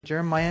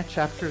Jeremiah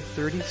chapter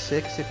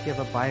 36, if you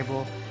have a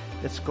Bible,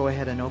 let's go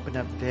ahead and open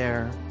up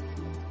there.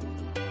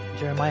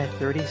 Jeremiah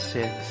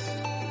 36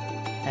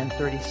 and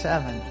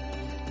 37,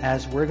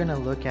 as we're going to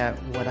look at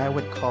what I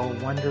would call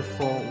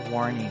wonderful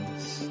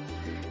warnings.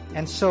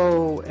 And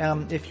so,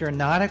 if you're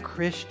not a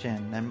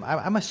Christian,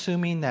 I'm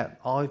assuming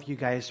that all of you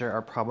guys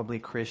are probably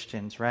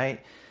Christians,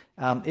 right?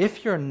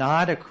 If you're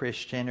not a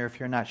Christian, or if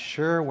you're not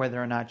sure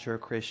whether or not you're a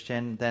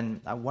Christian,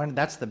 then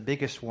that's the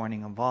biggest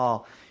warning of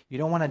all. You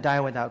don't want to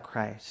die without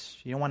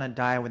Christ. You don't want to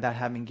die without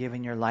having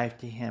given your life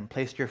to Him.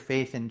 Placed your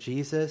faith in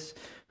Jesus,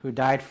 who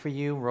died for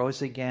you,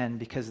 rose again,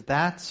 because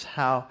that's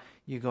how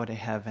you go to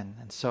heaven.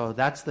 And so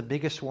that's the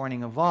biggest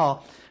warning of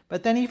all.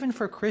 But then even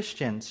for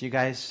Christians, you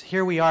guys,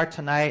 here we are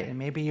tonight, and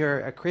maybe you're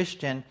a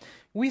Christian,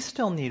 we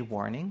still need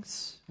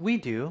warnings. We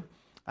do.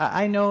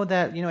 I know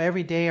that,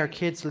 every day our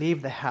kids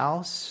leave the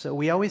house, so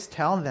we always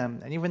tell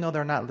them, and even though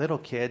they're not little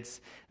kids,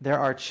 they're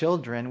our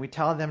children, we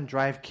tell them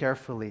drive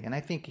carefully. And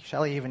I think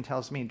Shelley even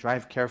tells me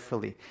drive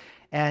carefully.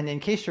 And in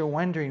case you're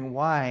wondering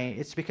why,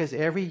 it's because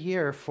every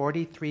year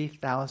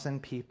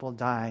 43,000 people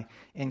die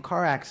in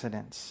car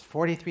accidents.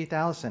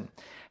 43,000.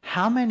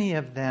 How many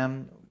of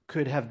them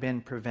could have been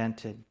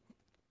prevented?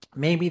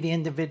 Maybe the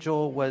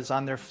individual was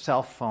on their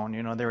cell phone,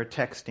 they were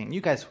texting.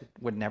 You guys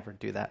would never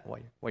do that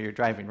while you're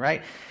driving,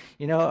 right?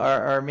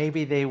 Or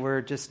maybe they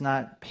were just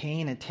not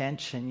paying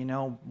attention.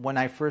 When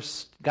I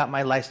first got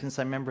my license,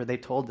 I remember they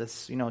told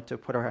us, to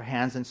put our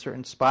hands in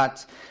certain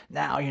spots.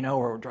 Now,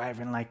 we're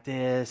driving like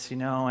this,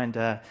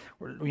 and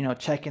we're,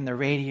 checking the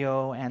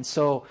radio. And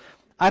so,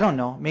 I don't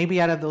know,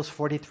 maybe out of those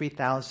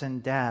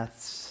 43,000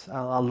 deaths,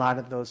 a lot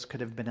of those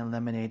could have been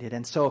eliminated.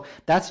 And so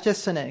that's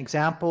just an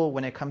example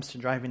when it comes to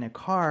driving a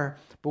car.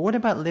 But what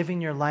about living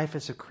your life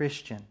as a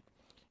Christian?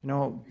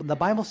 The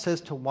Bible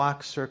says to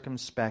walk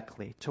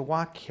circumspectly, to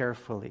walk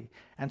carefully.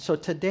 And so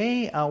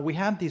today we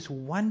have these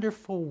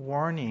wonderful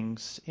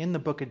warnings in the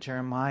book of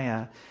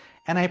Jeremiah.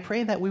 And I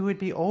pray that we would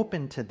be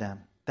open to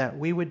them, that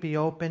we would be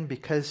open,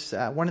 because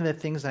one of the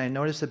things that I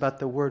noticed about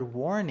the word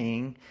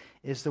warning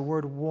is the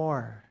word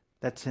war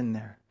that's in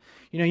there.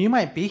 You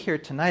might be here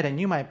tonight and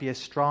you might be a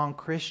strong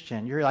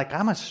Christian. You're like,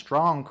 I'm a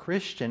strong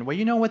Christian. Well,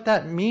 you know what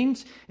that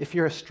means if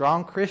you're a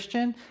strong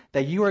Christian?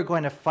 That you are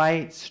going to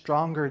fight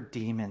stronger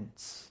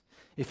demons.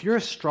 If you're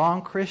a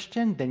strong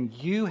Christian, then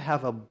you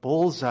have a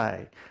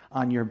bullseye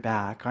on your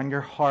back, on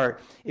your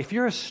heart. If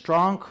you're a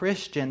strong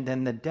Christian,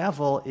 then the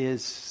devil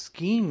is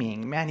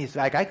scheming. Man, he's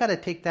like, I got to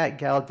take that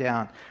gal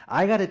down.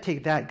 I got to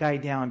take that guy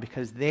down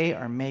because they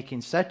are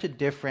making such a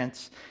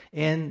difference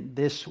in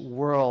this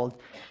world.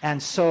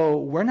 And so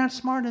we're not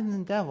smarter than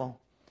the devil.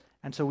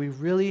 And so we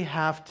really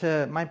have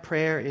to, my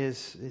prayer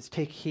is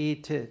take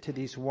heed to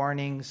these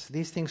warnings.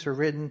 These things are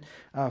written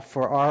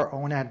for our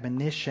own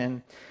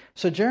admonition.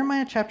 So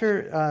Jeremiah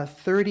chapter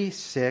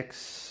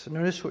 36,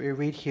 notice what we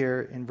read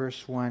here in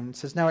verse 1. It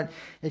says, Now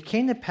it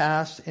came to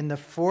pass in the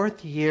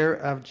 4th year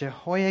of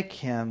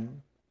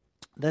Jehoiakim,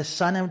 the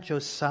son of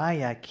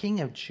Josiah, king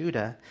of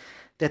Judah,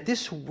 that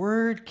this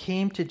word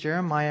came to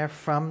Jeremiah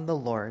from the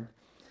Lord,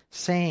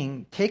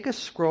 saying, Take a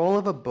scroll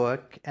of a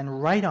book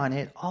and write on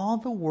it all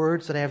the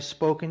words that I have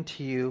spoken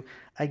to you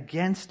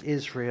against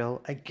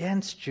Israel,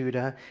 against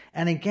Judah,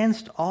 and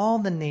against all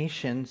the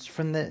nations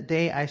from the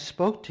day I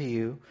spoke to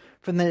you,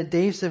 from the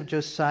days of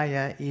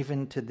Josiah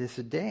even to this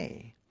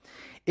day.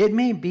 It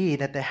may be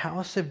that the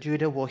house of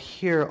Judah will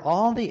hear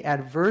all the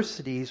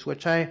adversities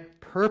which I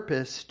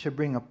purpose to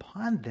bring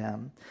upon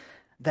them,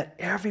 that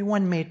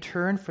everyone may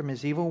turn from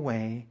his evil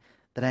way,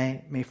 that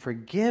I may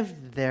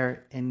forgive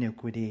their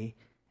iniquity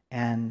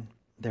and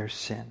their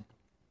sin.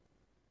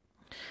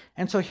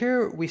 And so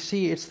here we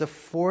see it's the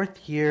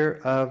 4th year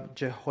of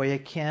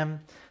Jehoiakim.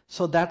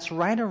 So that's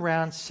right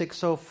around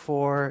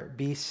 604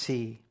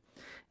 BC.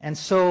 And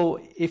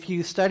so if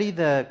you study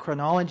the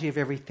chronology of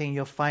everything,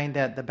 you'll find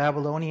that the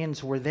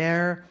Babylonians were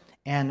there.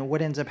 And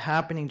what ends up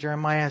happening,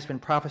 Jeremiah has been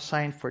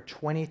prophesying for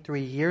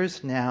 23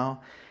 years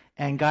now.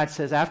 And God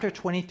says, after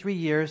 23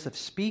 years of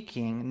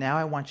speaking, now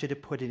I want you to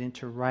put it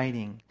into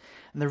writing.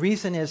 And the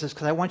reason is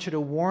because I want you to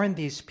warn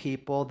these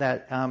people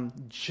that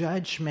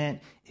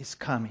judgment is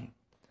coming.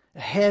 A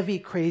heavy,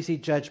 crazy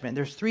judgment.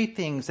 There's 3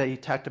 things that he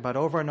talked about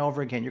over and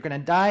over again. You're going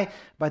to die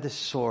by the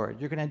sword.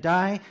 You're going to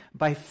die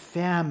by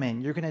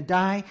famine. You're going to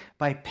die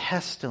by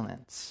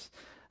pestilence.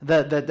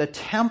 The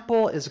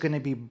temple is going to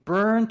be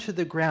burned to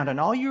the ground. And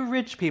all you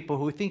rich people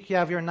who think you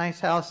have your nice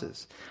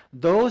houses,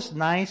 those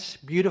nice,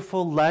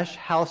 beautiful, lush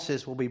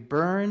houses will be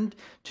burned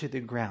to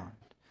the ground.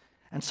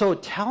 And so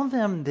tell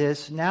them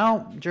this.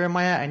 Now,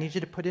 Jeremiah, I need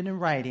you to put it in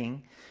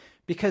writing,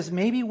 because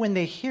maybe when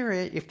they hear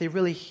it, if they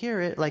really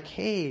hear it, like,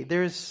 hey,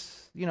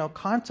 there's,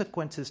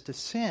 consequences to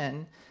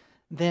sin,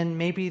 then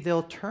maybe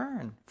they'll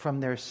turn from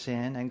their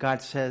sin. And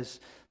God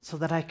says, so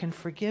that I can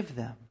forgive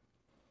them.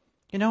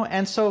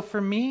 And so for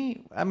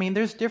me,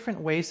 there's different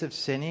ways of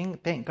sinning.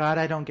 Thank God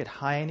I don't get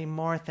high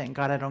anymore. Thank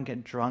God I don't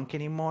get drunk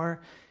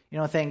anymore.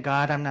 Thank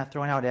God I'm not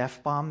throwing out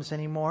F-bombs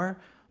anymore.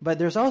 But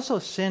there's also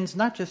sins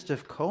not just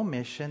of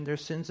commission,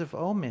 there's sins of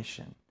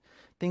omission.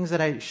 things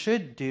that I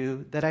should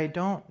do that I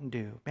don't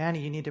do. Manny,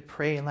 you need to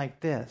pray like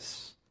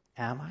this.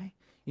 Am I?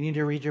 You need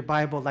to read your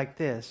Bible like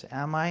this.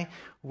 Am I?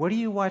 What are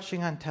you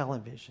watching on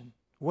television?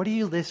 What are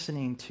you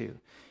listening to?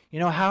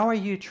 How are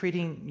you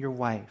treating your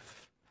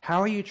wife?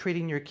 How are you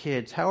treating your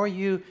kids? How are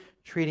you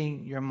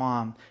treating your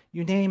mom?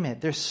 You name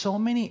it. There's so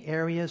many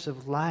areas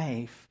of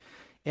life.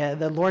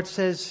 The Lord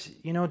says,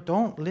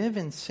 don't live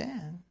in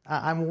sin.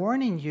 I'm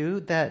warning you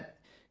that,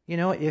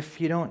 if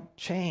you don't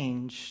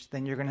change,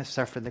 then you're going to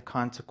suffer the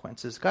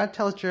consequences. God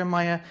tells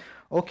Jeremiah,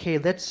 okay,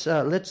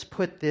 let's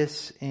put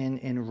this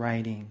in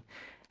writing.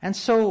 And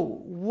so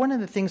one of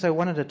the things I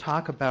wanted to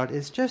talk about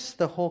is just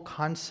the whole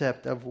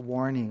concept of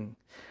warning.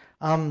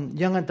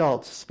 Young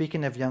adults,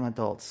 speaking of young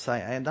adults,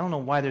 I don't know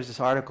why there's this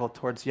article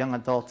towards young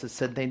adults that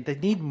said they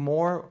need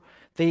more.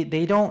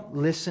 They don't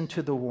listen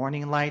to the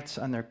warning lights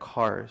on their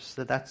cars.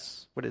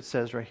 That's what it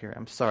says right here.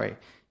 I'm sorry.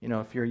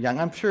 If you're young,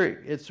 I'm sure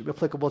it's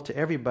applicable to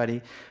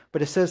everybody.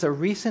 But it says a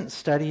recent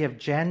study of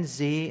Gen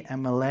Z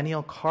and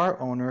millennial car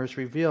owners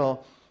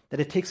reveal that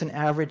it takes an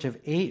average of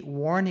 8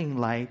 warning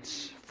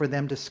lights for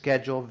them to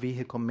schedule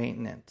vehicle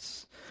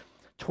maintenance.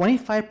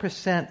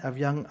 25% of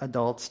young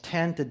adults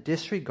tend to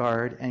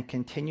disregard and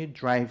continue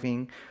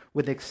driving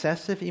with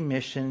excessive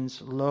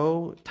emissions,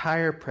 low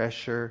tire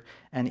pressure,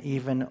 and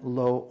even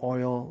low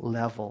oil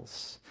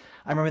levels.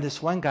 I remember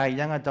this one guy,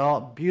 young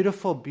adult,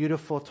 beautiful,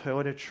 beautiful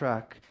Toyota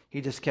truck. He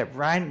just kept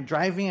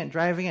driving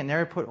it,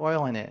 never put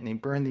oil in it, and he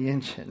burned the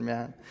engine,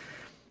 man.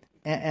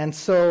 And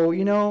so,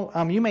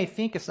 you may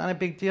think it's not a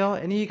big deal.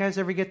 Any of you guys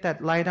ever get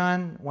that light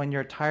on when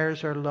your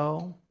tires are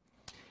low?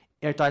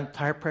 Your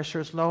tire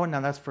pressure is low.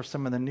 Now, that's for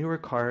some of the newer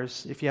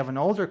cars. If you have an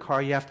older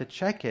car, you have to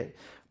check it.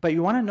 But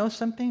you want to know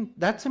something?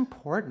 That's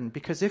important,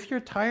 because if your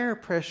tire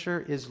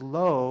pressure is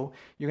low,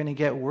 you're going to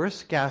get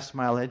worse gas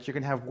mileage, you're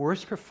going to have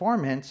worse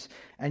performance,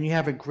 and you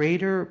have a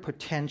greater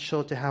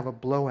potential to have a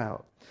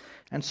blowout.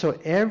 And so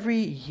every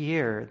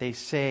year, they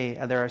say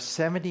there are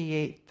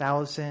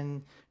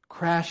 78,000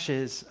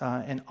 crashes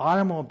in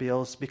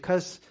automobiles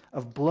because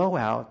of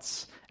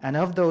blowouts. And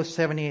of those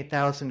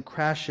 78,000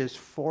 crashes,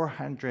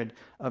 400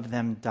 of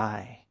them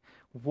die.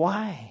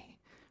 Why?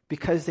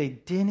 Because they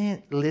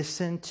didn't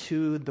listen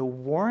to the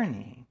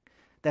warning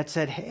that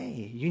said,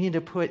 hey, you need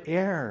to put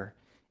air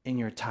in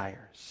your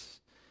tires.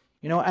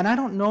 And I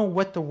don't know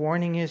what the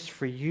warning is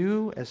for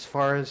you as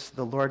far as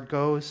the Lord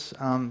goes.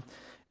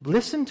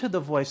 Listen to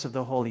the voice of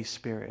the Holy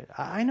Spirit.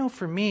 I know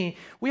for me,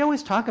 we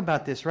always talk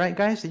about this, right,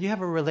 guys? That you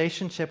have a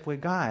relationship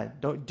with God.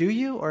 Do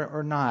you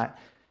or not?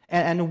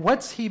 And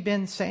what's He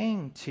been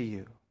saying to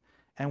you?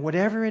 And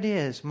whatever it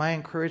is, my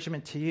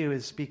encouragement to you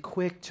is be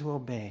quick to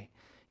obey.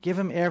 Give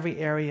Him every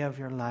area of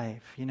your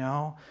life,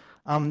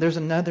 There's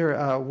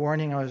another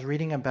warning I was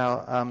reading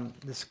about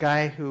this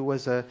guy who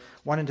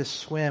wanted to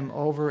swim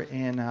over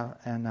in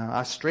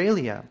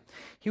Australia.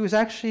 He was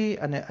actually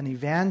an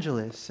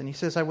evangelist, and he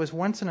says, I was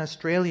once in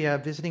Australia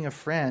visiting a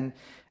friend,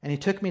 and he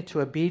took me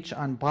to a beach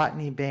on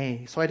Botany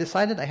Bay. So I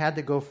decided I had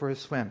to go for a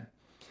swim.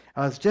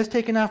 I was just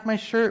taking off my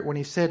shirt when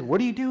he said, what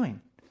are you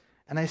doing?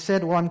 And I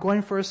said, well, I'm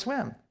going for a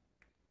swim.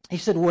 He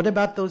said, what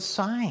about those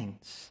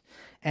signs?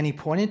 And he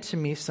pointed to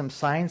me some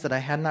signs that I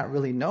had not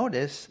really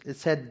noticed. It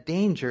said,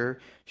 danger,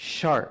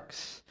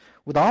 sharks.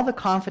 With all the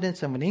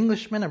confidence of an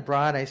Englishman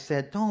abroad, I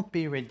said, don't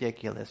be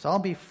ridiculous. I'll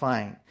be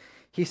fine.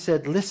 He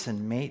said,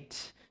 listen,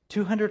 mate,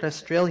 200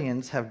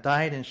 Australians have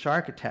died in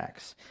shark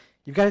attacks.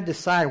 You've got to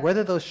decide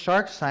whether those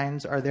shark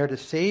signs are there to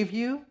save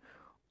you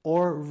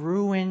or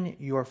ruin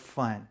your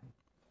fun.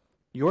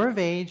 You're of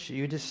age,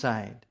 you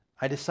decide.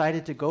 I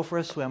decided to go for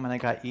a swim and I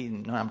got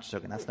eaten. No, I'm just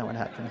joking. That's not what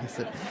happened. He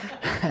said,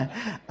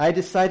 I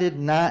decided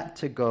not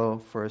to go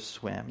for a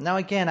swim. Now,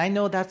 again, I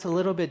know that's a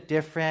little bit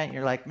different.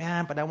 You're like,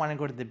 man, but I want to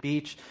go to the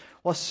beach.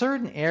 Well,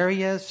 certain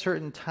areas,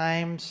 certain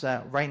times,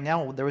 right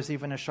now, there was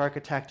even a shark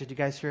attack. Did you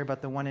guys hear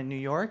about the one in New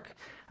York?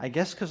 I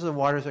guess because the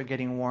waters are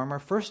getting warmer.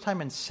 First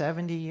time in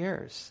 70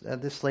 years,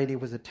 this lady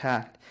was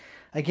attacked.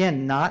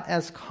 Again, not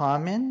as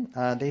common.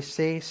 They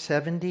say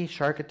 70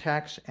 shark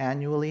attacks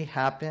annually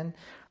happen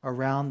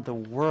around the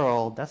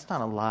world. That's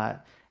not a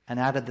lot. And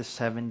out of the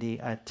 70,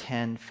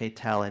 10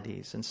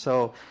 fatalities. And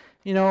so,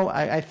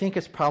 I think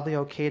it's probably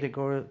okay to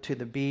go to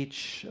the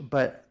beach,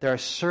 but there are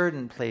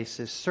certain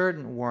places,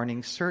 certain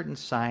warnings, certain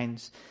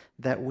signs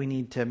that we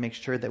need to make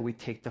sure that we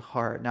take to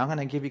heart. Now I'm going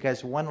to give you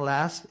guys one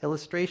last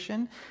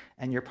illustration,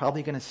 and you're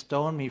probably going to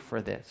stone me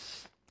for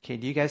this. Okay,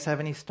 do you guys have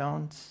any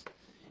stones?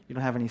 You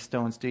don't have any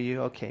stones, do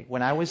you? Okay.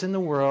 When I was in the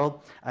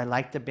world, I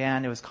liked a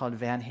band. It was called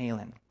Van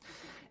Halen.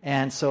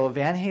 And so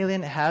Van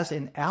Halen has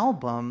an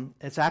album.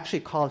 It's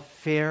actually called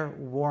Fair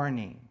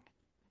Warning.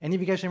 Any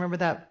of you guys remember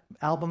that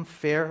album,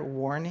 Fair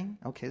Warning?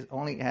 Okay,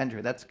 only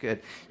Andrew. That's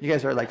good. You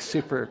guys are like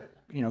super,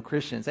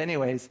 Christians.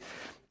 Anyways,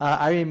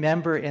 I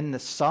remember in the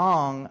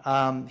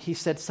song, he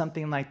said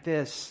something like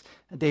this.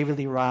 David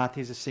Lee Roth,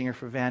 he's a singer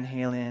for Van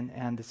Halen,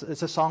 and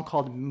it's a song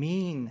called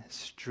Mean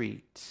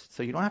Street.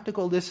 So you don't have to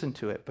go listen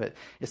to it, but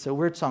it's a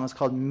weird song. It's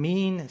called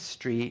Mean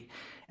Street.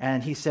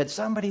 And he said,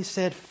 somebody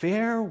said,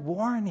 fair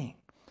warning.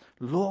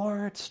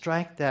 Lord,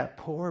 strike that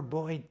poor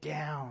boy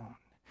down.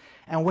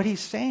 And what he's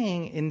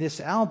saying in this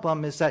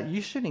album is that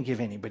you shouldn't give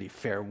anybody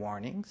fair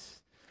warnings.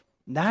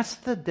 That's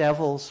the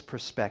devil's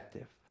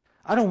perspective.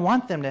 I don't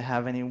want them to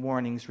have any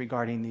warnings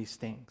regarding these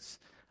things.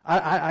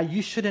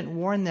 You shouldn't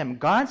warn them.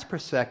 God's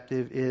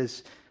perspective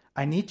is,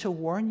 I need to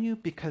warn you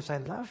because I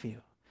love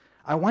you.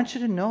 I want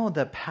you to know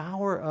the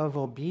power of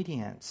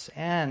obedience.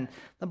 And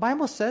the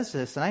Bible says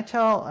this, and I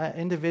tell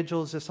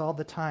individuals this all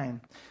the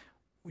time.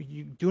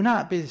 You do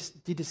not be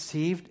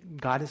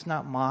deceived. God is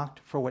not mocked.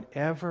 For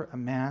whatever a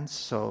man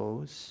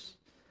sows,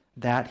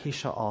 that he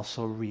shall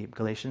also reap.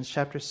 Galatians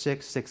chapter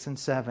 6, 6 and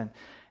 7.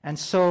 And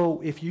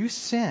so if you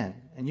sin,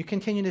 and you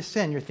continue to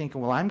sin, you're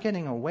thinking, well, I'm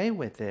getting away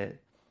with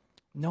it.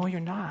 No, you're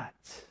not.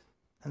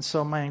 And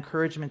so my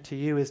encouragement to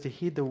you is to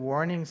heed the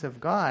warnings of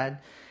God.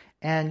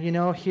 And,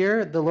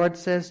 here the Lord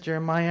says,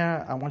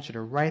 Jeremiah, I want you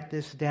to write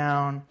this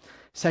down.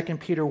 2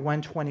 Peter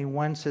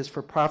 1:21 says,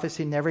 for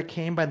prophecy never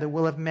came by the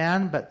will of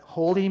man, but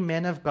holy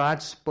men of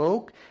God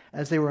spoke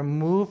as they were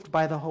moved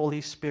by the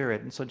Holy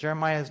Spirit. And so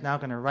Jeremiah is now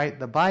going to write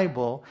the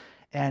Bible,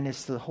 and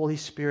it's the Holy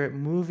Spirit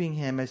moving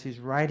him as he's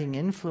writing,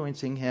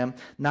 influencing him,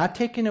 not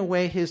taking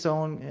away his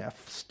own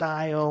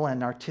style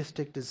and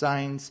artistic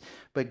designs,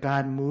 but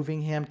God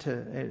moving him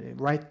to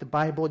write the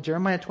Bible.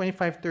 Jeremiah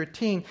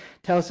 25:13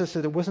 tells us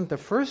that it wasn't the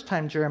first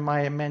time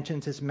Jeremiah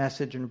mentions his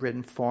message in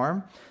written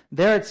form.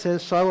 There it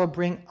says, so I will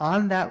bring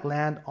on that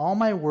land all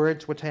my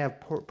words which I have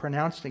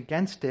pronounced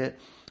against it,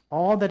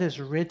 all that is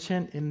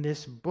written in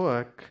this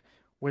book,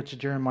 which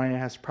Jeremiah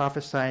has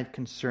prophesied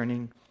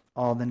concerning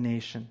all the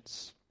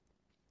nations.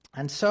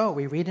 And so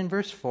we read in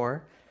verse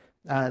 4,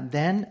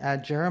 then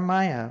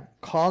Jeremiah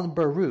called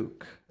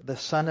Baruch, the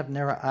son of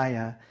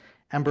Neriah,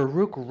 and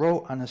Baruch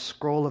wrote on a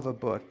scroll of a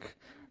book,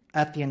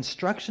 at the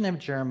instruction of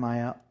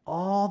Jeremiah,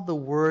 all the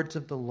words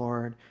of the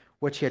Lord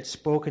which he had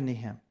spoken to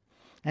him.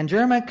 And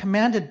Jeremiah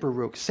commanded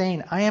Baruch,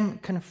 saying, I am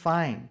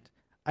confined.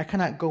 I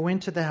cannot go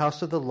into the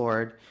house of the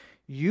Lord.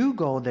 You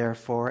go,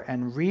 therefore,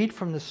 and read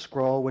from the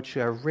scroll which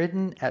you have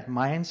written at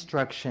my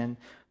instruction,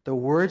 the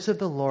words of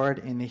the Lord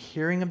in the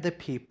hearing of the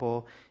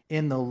people,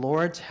 in the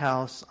Lord's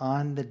house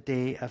on the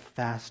day of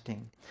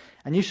fasting.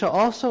 And you shall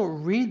also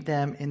read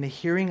them in the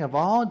hearing of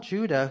all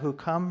Judah who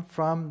come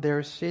from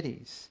their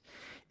cities.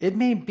 It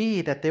may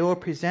be that they will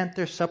present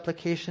their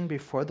supplication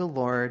before the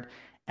Lord,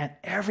 and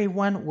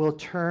everyone will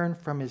turn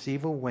from his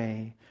evil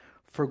way.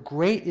 For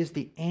great is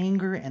the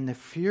anger and the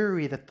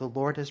fury that the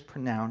Lord has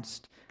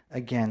pronounced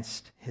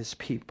against his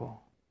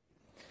people.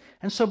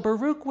 And so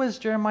Baruch was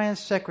Jeremiah's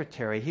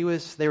secretary.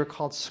 They were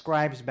called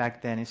scribes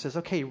back then. He says,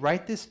 okay,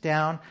 write this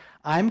down.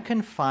 I'm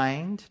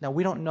confined. Now,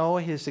 we don't know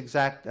his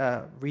exact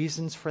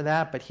reasons for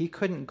that, but he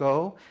couldn't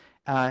go.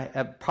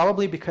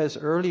 Probably because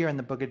earlier in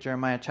the book of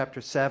Jeremiah, chapter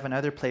 7,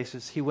 other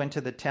places, he went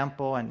to the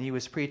temple and he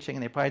was preaching,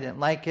 and they probably didn't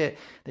like it.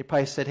 They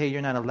probably said, hey,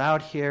 you're not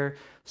allowed here.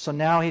 So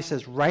now he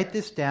says, write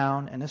this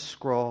down in a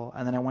scroll,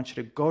 and then I want you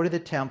to go to the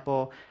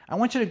temple. I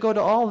want you to go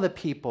to all the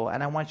people,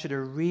 and I want you to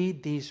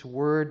read these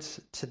words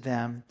to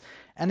them.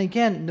 And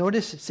again,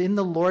 notice it's in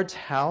the Lord's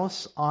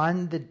house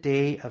on the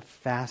day of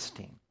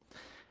fasting.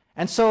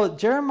 And so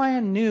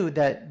Jeremiah knew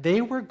that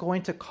they were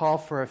going to call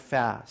for a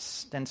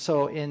fast. And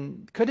so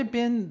could have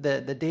been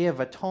the Day of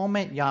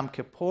Atonement, Yom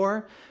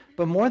Kippur,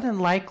 but more than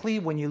likely,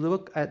 when you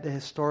look at the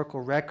historical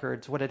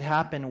records, what had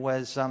happened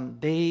was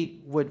they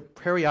would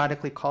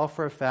periodically call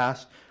for a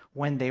fast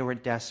when they were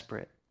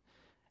desperate.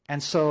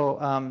 And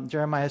so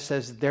Jeremiah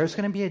says there's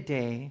going to be a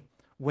day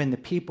when the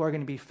people are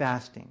going to be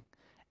fasting.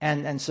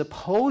 And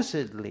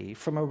supposedly,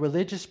 from a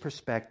religious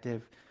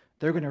perspective,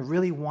 they're going to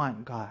really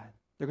want God.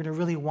 They're going to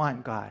really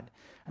want God.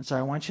 And so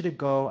I want you to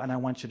go and I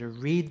want you to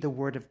read the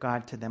word of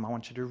God to them. I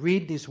want you to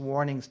read these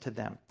warnings to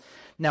them.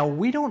 Now,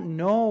 we don't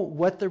know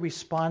what the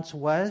response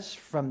was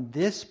from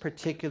this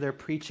particular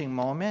preaching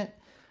moment,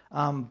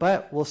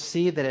 but we'll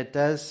see that it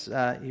does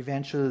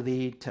eventually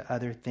lead to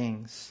other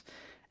things.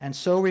 And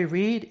so we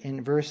read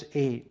in verse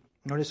 8,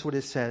 notice what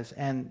it says,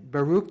 and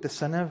Baruch the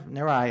son of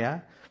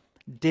Neriah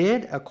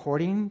did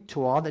according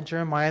to all that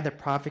Jeremiah the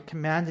prophet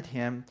commanded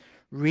him,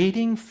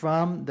 reading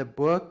from the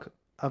book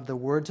of the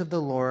words of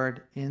the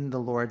Lord in the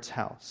Lord's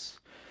house.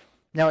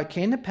 Now it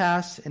came to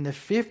pass in the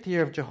 5th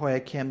year of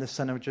Jehoiakim, the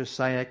son of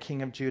Josiah,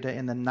 king of Judah,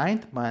 in the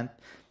 9th month,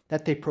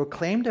 that they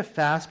proclaimed a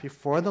fast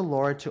before the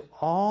Lord to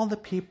all the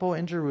people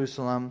in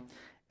Jerusalem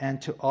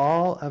and to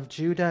all of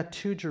Judah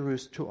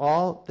to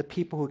all the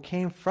people who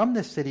came from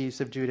the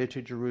cities of Judah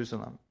to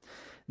Jerusalem.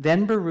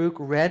 Then Baruch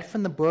read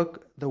from the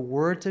book the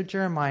words of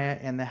Jeremiah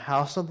in the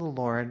house of the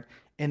Lord,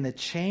 in the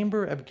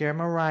chamber of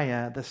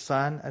Gemariah, the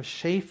son of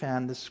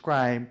Shaphan the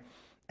scribe,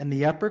 in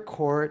the upper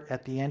court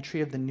at the entry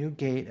of the new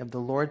gate of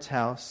the Lord's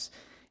house,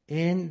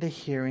 in the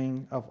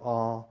hearing of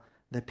all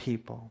the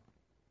people.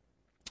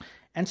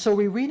 And so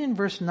we read in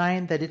verse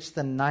 9 that it's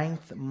the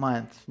 9th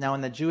month. Now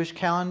in the Jewish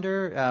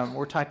calendar,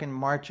 we're talking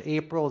March,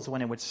 April is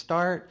when it would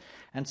start.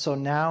 And so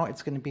now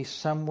it's going to be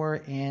somewhere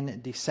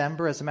in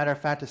December. As a matter of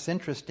fact, it's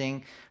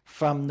interesting,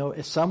 from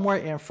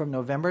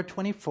November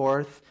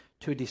 24th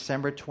to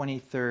December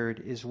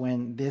 23rd is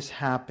when this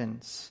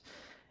happens.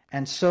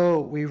 And so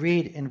we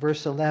read in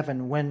verse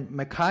 11, when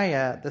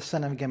Micaiah, the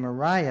son of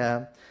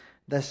Gemariah,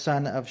 the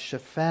son of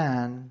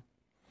Shaphan,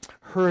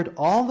 heard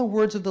all the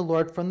words of the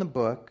Lord from the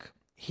book,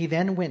 he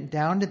then went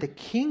down to the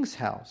king's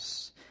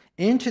house,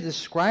 into the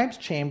scribe's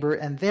chamber,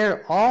 and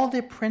there all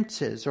the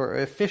princes or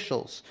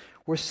officials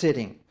were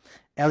sitting.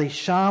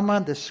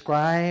 Elishama the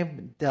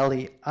scribe,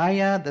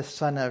 Delaiah the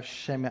son of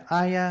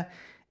Shemaiah,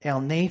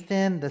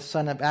 Elnathan the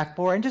son of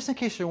Akbor. And just in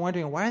case you're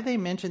wondering, why they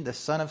mentioned the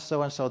son of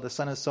so-and-so, the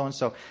son of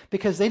so-and-so?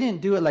 Because they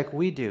didn't do it like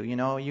we do. You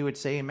know, you would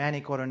say Manny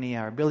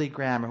Coronia or Billy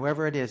Graham or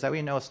whoever it is. That way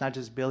you know it's not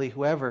just Billy,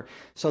 whoever.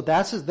 So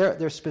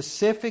they're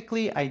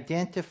specifically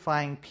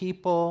identifying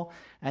people,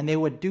 and they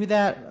would do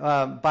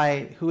that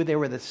by who they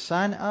were the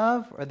son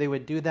of, or they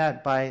would do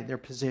that by their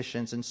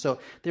positions. And so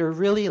they were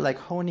really like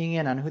honing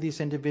in on who these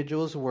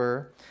individuals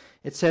were.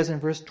 It says in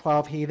verse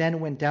 12, he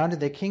then went down to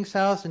the king's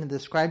house into the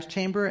scribe's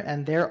chamber,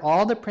 and there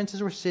all the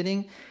princes were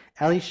sitting.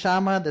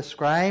 Elishama the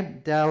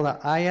scribe,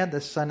 Delaiah the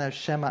son of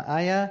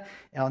Shemaiah,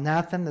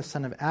 Elnathan the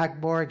son of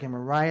Akbor,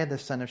 Gemariah the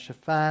son of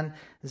Shaphan,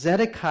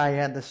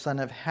 Zedekiah the son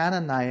of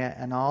Hananiah,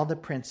 and all the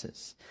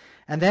princes.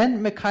 And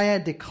then Micaiah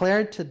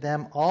declared to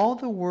them all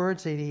the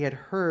words that he had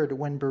heard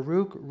when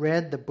Baruch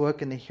read the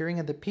book in the hearing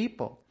of the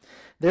people.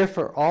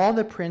 Therefore all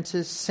the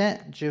princes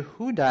sent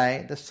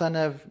Jehudi, the son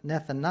of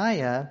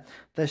Nethaniah,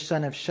 the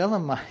son of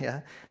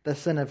Shelemiah, the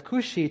son of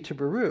Cushi, to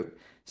Baruch,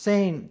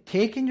 saying,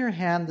 take in your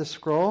hand the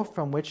scroll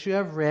from which you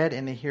have read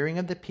in the hearing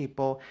of the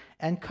people,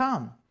 and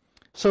come.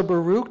 So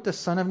Baruch, the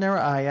son of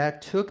Neriah,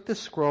 took the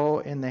scroll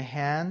in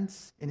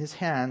his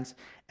hands,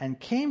 and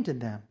came to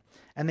them.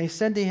 And they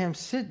said to him,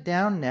 sit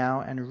down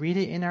now and read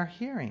it in our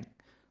hearing.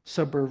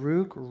 So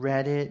Baruch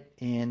read it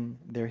in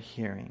their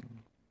hearing.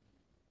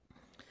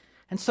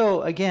 And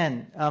so,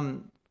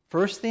 again,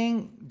 first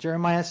thing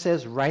Jeremiah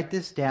says, write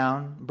this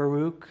down,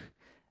 Baruch.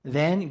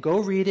 Then go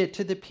read it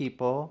to the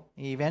people.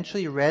 He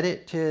eventually read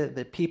it to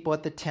the people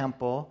at the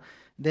temple.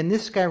 Then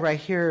this guy right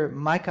here,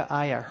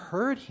 Micaiah,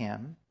 heard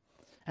him.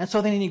 And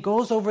so then he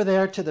goes over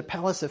there to the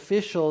palace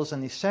officials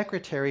and the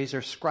secretaries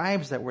or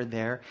scribes that were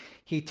there.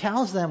 He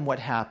tells them what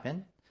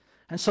happened.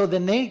 And so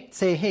then they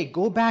say, hey,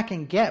 go back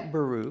and get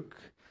Baruch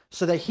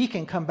so that he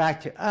can come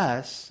back to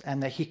us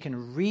and that he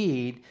can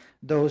read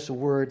those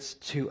words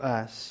to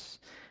us.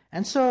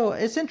 And so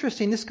it's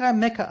interesting. This guy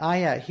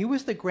Micaiah, he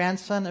was the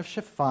grandson of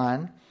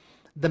Shaphan,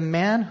 the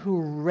man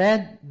who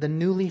read the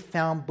newly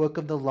found book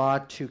of the law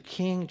to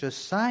King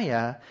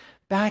Josiah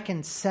back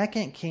in 2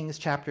 Kings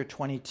chapter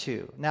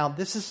 22. Now,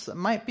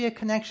 might be a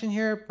connection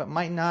here, but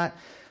might not.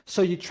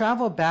 So you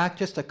travel back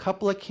just a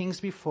couple of kings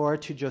before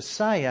to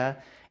Josiah,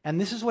 and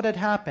this is what had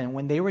happened.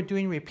 When they were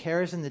doing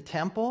repairs in the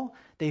temple,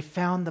 they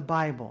found the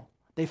Bible.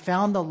 They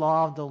found the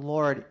law of the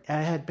Lord. It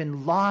had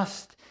been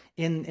lost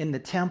in the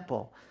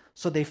temple.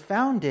 So they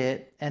found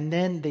it, and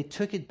then they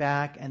took it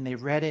back, and they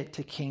read it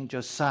to King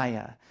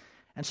Josiah.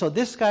 And so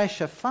this guy,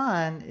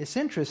 Shaphan, is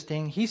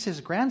interesting. He's his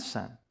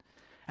grandson.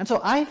 And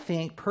so I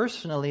think,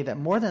 personally, that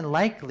more than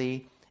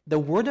likely, the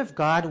Word of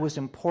God was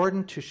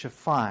important to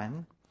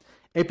Shaphan.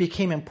 It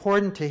became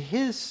important to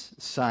his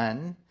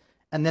son,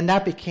 and then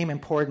that became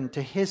important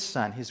to his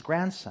son, his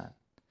grandson.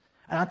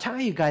 And I'll tell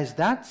you guys,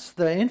 that's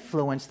the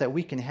influence that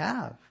we can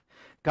have.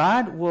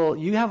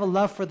 You have a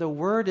love for the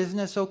Word, isn't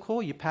it so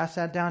cool? You pass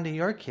that down to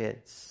your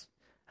kids.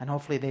 And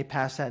hopefully they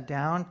pass that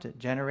down to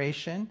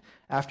generation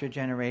after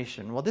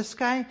generation. Well, this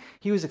guy,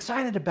 he was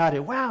excited about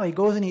it. Wow, he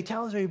goes and he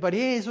tells everybody,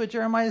 hey, this is what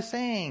Jeremiah is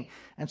saying.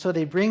 And so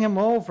they bring him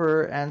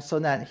over, and so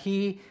that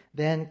he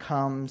then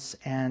comes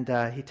and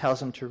he tells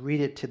them to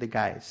read it to the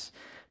guys.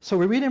 So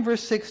we read in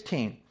verse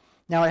 16.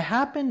 Now it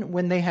happened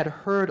when they had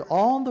heard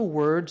all the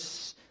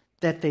words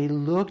that they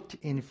looked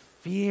in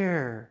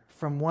fear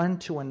from one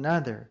to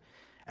another.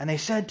 And they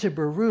said to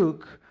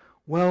Baruch,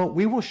 well,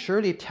 we will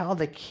surely tell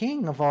the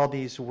king of all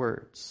these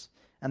words.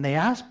 And they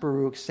asked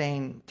Baruch,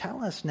 saying,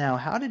 tell us now,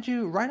 how did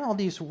you write all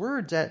these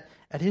words at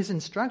his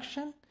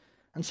instruction?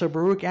 And so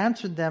Baruch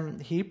answered them,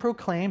 he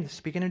proclaimed,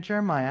 speaking of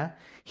Jeremiah,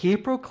 he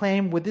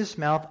proclaimed with his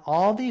mouth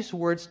all these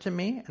words to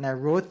me, and I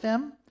wrote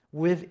them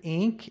with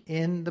ink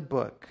in the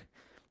book.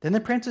 Then the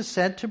princes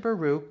said to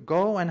Baruch,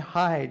 go and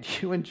hide,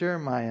 you and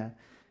Jeremiah,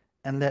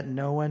 and let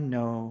no one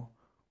know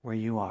where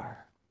you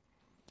are.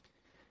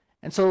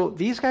 And so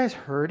these guys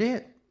heard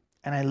it,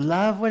 and I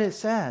love what it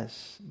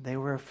says. They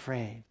were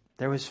afraid.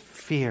 There was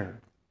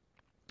fear,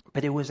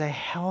 but it was a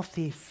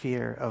healthy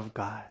fear of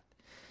God.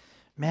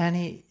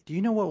 Manny, do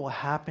you know what will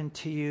happen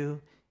to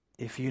you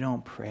if you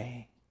don't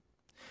pray?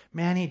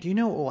 Manny, do you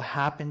know what will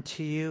happen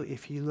to you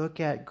if you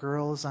look at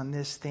girls on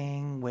this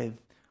thing with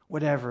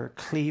whatever,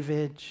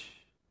 cleavage?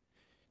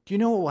 Do you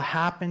know what will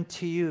happen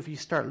to you if you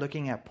start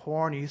looking at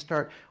porn, or you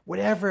start,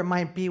 whatever it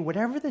might be,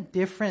 whatever the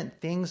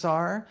different things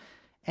are?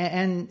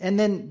 And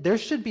then there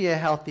should be a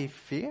healthy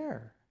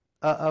fear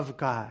of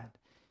God.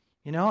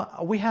 You know,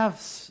 we have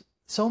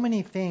so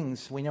many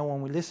things, we know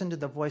when we listen to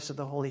the voice of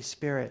the Holy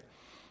Spirit.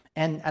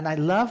 And I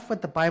love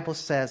what the Bible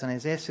says in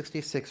Isaiah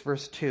 66,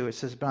 verse 2. It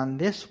says, but on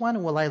this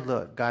one will I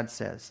look, God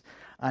says,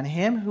 on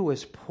him who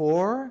is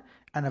poor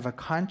and of a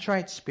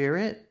contrite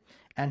spirit,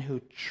 and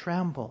who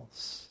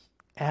trembles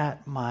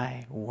at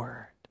my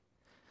word.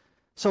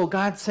 So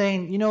God's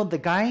saying,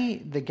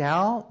 the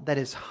gal that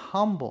is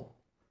humble,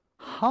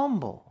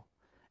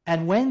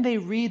 and when they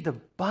read the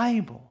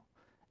Bible,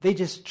 they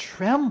just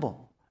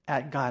tremble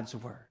at God's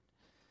word.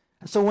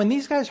 So when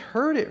these guys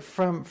heard it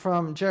from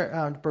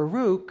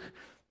Baruch,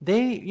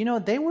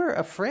 they were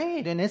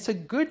afraid, and it's a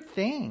good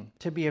thing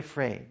to be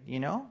afraid.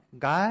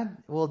 God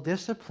will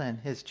discipline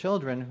his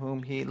children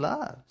whom he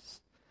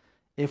loves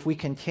if we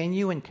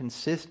continue in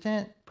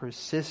consistent,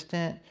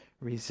 persistent,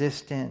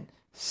 resistant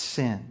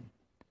sin.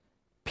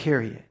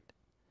 Period.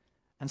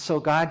 And so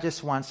God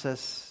just wants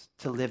us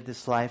to live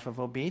this life of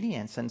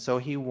obedience, and so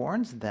he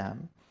warns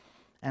them.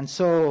 And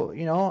so,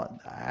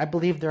 I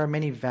believe there are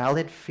many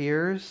valid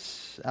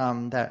fears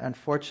that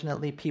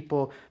unfortunately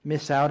people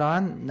miss out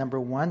on. Number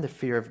one, the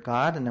fear of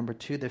God, and number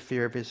two, the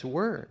fear of his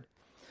word.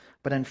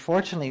 But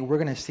unfortunately, we're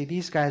going to see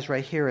these guys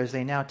right here as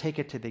they now take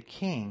it to the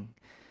king,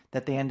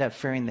 that they end up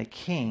fearing the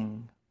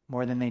king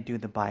more than they do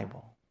the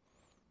Bible.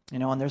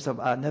 And there's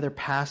another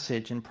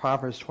passage in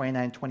Proverbs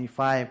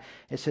 29:25.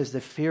 It says, the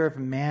fear of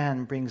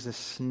man brings a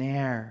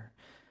snare,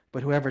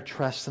 but whoever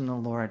trusts in the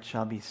Lord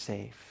shall be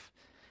safe.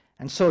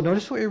 And so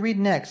notice what we read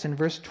next in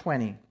verse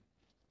 20.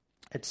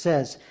 It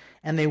says,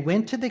 and they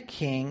went to the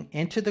king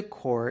into the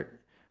court,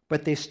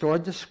 but they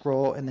stored the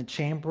scroll in the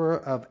chamber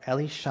of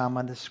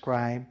Elishama the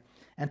scribe,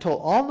 and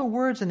told all the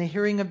words in the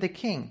hearing of the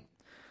king.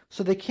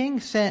 So the king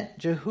sent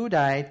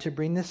Jehudi to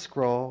bring the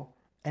scroll,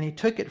 and he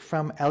took it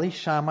from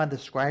Elishama the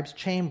scribe's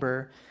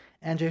chamber,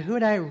 and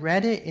Jehudi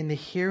read it in the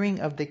hearing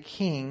of the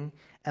king,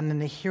 and in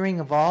the hearing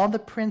of all the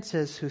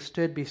princes who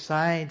stood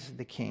besides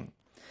the king.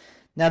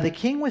 Now the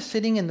king was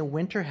sitting in the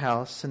winter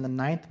house in the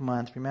 9th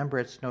month, remember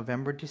it's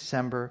November,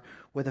 December,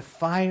 with a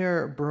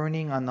fire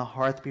burning on the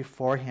hearth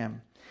before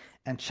him.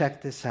 And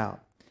check this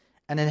out.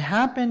 And it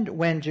happened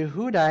when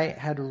Jehudi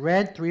had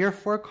read 3 or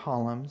 4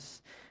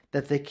 columns,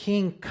 that the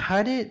king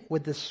cut it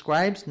with the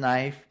scribe's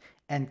knife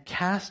and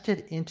cast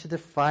it into the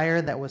fire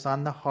that was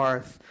on the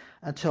hearth,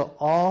 until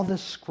all the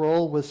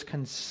scroll was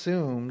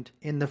consumed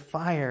in the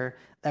fire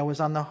that was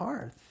on the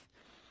hearth.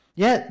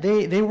 Yet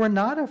they were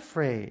not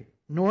afraid,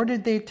 nor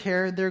did they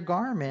tear their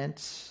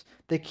garments,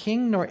 the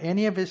king nor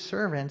any of his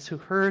servants who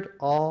heard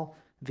all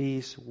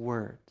these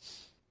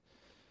words.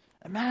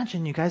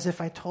 Imagine, you guys, if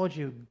I told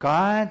you,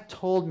 God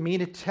told me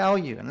to tell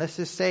you, and let's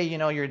just say,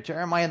 you're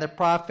Jeremiah the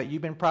prophet,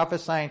 you've been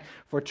prophesying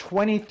for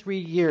 23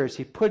 years,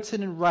 he puts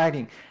it in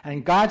writing,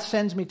 and God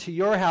sends me to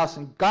your house,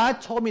 and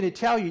God told me to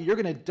tell you, you're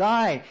going to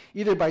die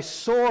either by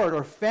sword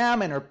or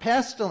famine or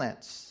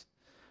pestilence.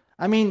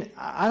 I mean,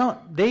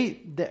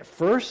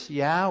 first,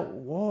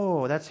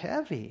 whoa, that's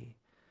heavy.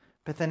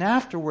 But then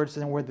afterwards,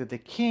 we're the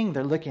king,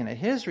 they're looking at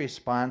his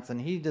response,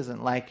 and he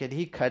doesn't like it,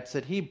 he cuts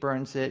it, he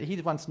burns it,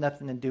 he wants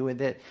nothing to do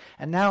with it.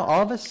 And now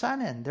all of a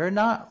sudden, they're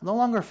no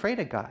longer afraid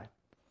of God.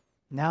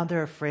 Now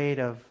they're afraid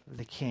of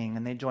the king,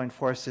 and they join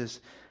forces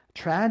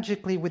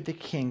tragically with the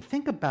king.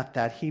 Think about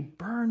that. He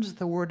burns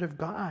the word of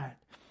God.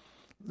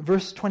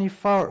 Verse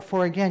 24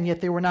 again, yet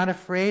they were not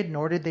afraid,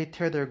 nor did they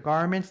tear their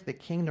garments, the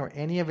king nor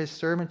any of his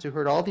servants who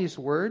heard all these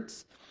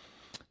words.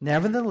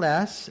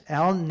 Nevertheless,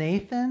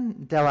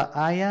 Elnathan,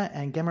 Delaiah,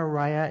 and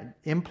Gemariah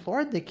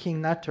implored the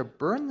king not to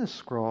burn the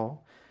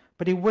scroll,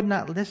 but he would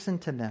not listen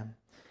to them.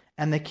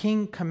 And the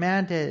king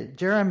commanded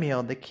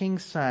Jeremiel, the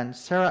king's son,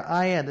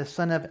 Seraiah, the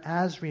son of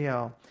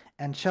Azriel,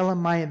 and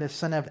Shelemiah, the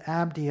son of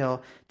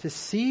Abdiel, to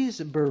seize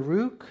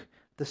Baruch,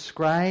 the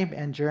scribe,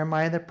 and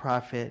Jeremiah the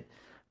prophet,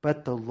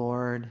 but the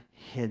Lord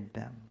hid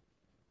them.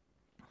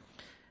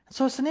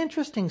 So it's an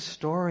interesting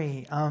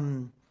story.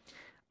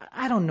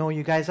 I don't know,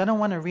 you guys. I don't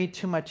want to read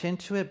too much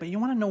into it, but you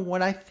want to know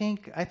what I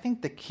think? I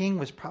think the king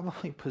was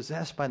probably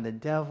possessed by the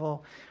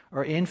devil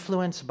or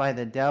influenced by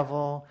the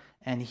devil,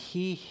 and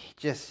he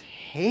just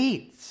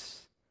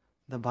hates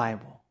the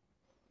Bible.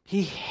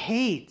 He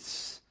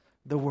hates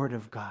the Word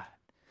of God.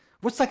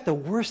 What's like the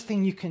worst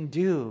thing you can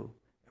do?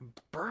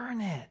 Burn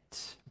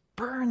it.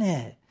 Burn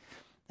it.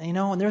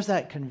 And there's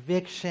that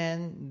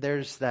conviction.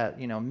 There's that,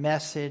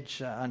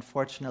 message,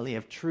 unfortunately,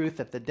 of truth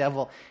that the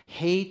devil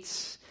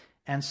hates.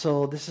 And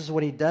so this is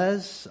what he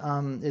does.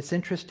 It's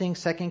interesting,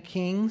 2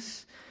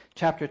 Kings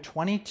chapter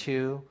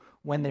 22,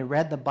 when they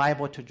read the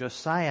Bible to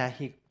Josiah,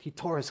 he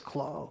tore his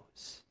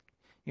clothes.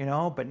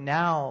 But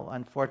now,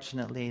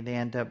 unfortunately, they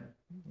end up,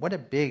 what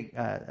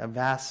a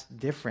vast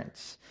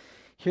difference.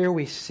 Here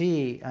we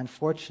see,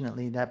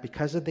 unfortunately, that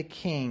because of the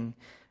king,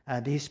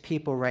 these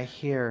people right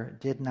here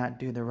did not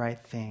do the right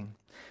thing.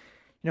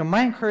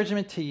 My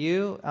encouragement to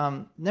you,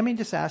 let me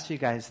just ask you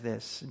guys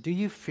this. Do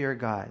you fear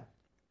God?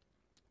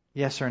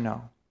 Yes or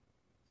no?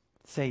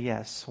 Say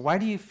yes. Why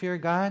do you fear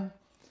God?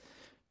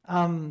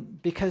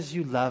 Because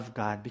you love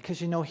God, because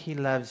you know He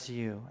loves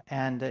you.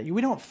 And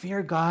we don't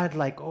fear God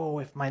like,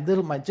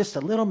 if just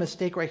a little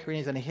mistake right here,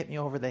 He's going to hit me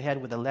over the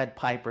head with a lead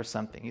pipe or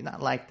something. He's not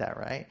like that,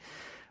 right?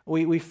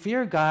 We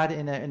fear God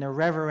in a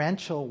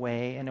reverential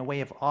way, in a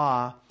way of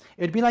awe.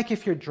 It would be like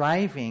if you're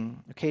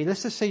driving. Okay,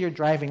 let's just say you're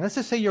driving. Let's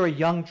just say you're a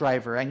young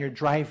driver and you're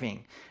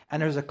driving,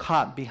 and there's a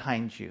cop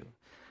behind you.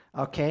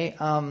 Okay,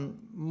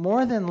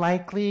 more than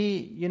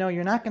likely,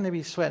 you're not going to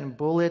be sweating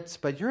bullets,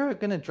 but you're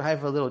going to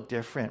drive a little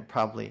different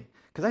probably.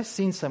 Because I've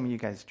seen some of you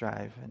guys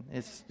drive, and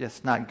it's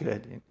just not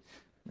good.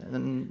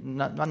 I'm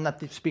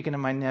not speaking to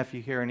my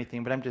nephew here or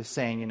anything, but I'm just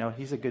saying,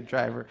 he's a good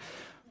driver.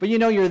 But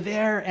you're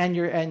there,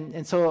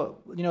 and so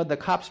the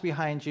cops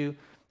behind you,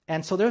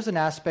 and so there's an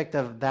aspect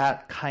of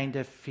that kind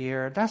of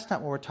fear. That's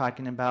not what we're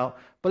talking about.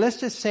 But let's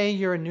just say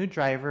you're a new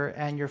driver,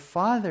 and your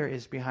father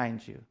is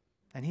behind you,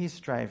 and he's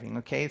driving.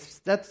 Okay,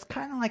 that's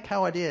kind of like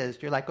how it is.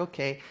 You're like,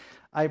 okay,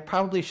 I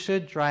probably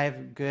should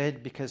drive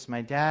good because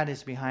my dad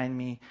is behind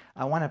me.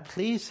 I want to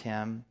please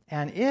him.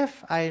 And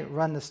if I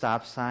run the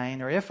stop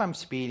sign, or if I'm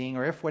speeding,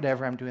 or if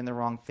whatever, I'm doing the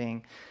wrong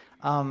thing,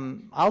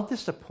 I'll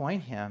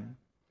disappoint him.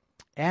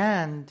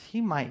 And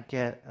he might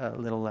get a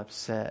little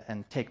upset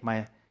and take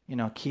my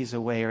keys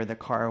away or the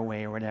car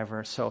away or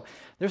whatever. So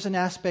there's an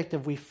aspect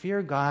of we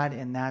fear God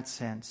in that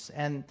sense.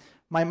 And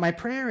my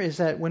prayer is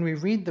that when we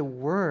read the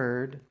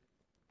Word,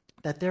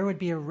 that there would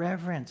be a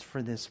reverence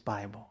for this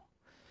Bible.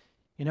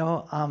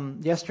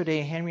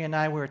 Yesterday, Henry and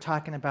I were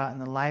talking about in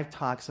the live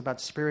talks about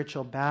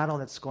spiritual battle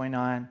that's going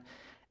on.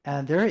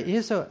 And there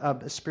is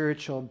a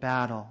spiritual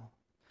battle.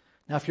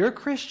 Now, if you're a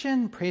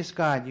Christian, praise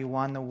God, you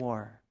won the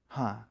war.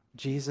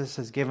 Jesus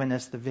has given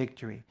us the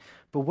victory.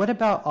 But what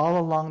about all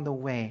along the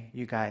way,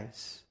 you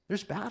guys?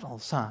 There's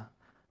battles,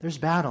 There's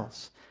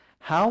battles.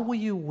 How will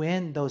you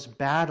win those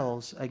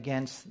battles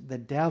against the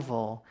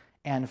devil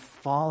and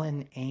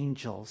fallen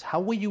angels? How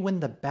will you win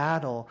the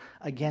battle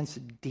against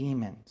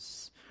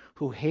demons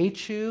who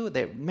hate you?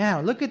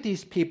 Man, look at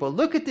these people.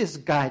 Look at this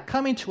guy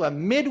coming to a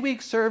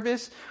midweek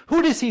service.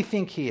 Who does he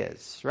think he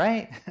is,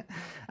 right?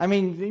 I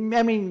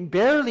mean,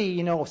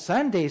 barely,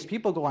 Sundays,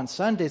 people go on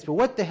Sundays, but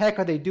what the heck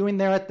are they doing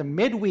there at the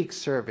midweek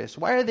service?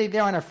 Why are they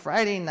there on a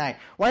Friday night?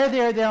 Why are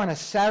they there on a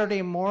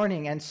Saturday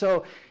morning? And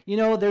so,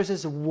 there's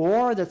this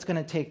war that's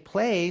going to take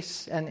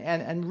place,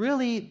 and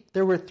really,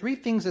 there were three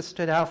things that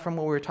stood out from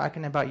what we were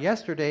talking about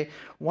yesterday.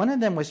 One of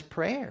them was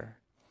prayer.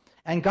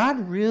 And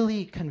God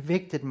really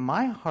convicted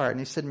my heart. And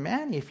he said,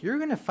 man, if you're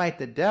going to fight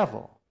the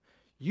devil,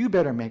 you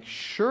better make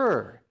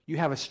sure you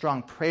have a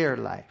strong prayer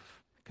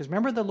life. Because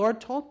remember, the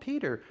Lord told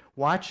Peter,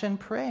 watch and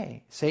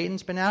pray.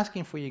 Satan's been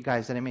asking for you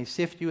guys that he may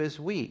sift you as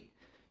wheat.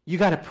 You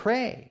got to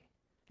pray.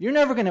 You're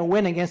never going to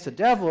win against the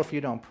devil if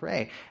you don't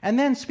pray. And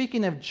then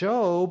speaking of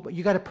Job,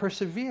 you got to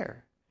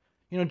persevere.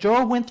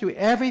 Job went through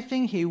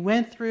everything he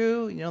went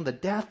through, the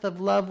death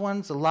of loved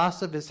ones, the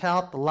loss of his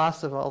health, the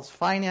loss of all his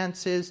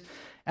finances.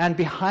 And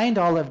behind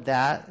all of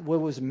that, what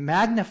was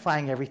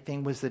magnifying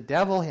everything was the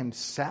devil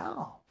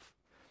himself.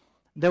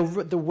 The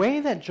way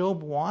that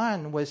Job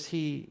won was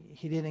he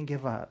didn't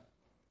give up.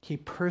 He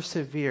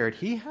persevered.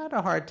 He had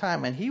a hard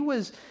time, and he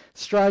was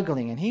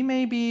struggling, and he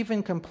maybe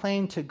even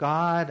complained to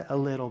God a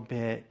little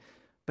bit,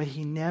 but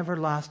he never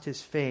lost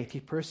his faith. He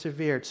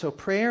persevered. So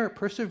prayer,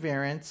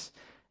 perseverance,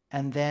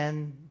 and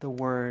then the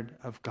Word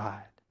of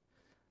God.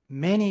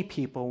 Many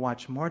people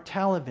watch more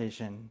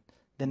television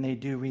than they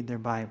do read their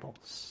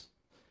Bibles.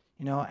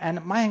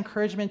 And my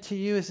encouragement to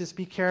you is just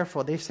be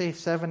careful. They say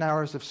 7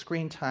 hours of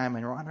screen time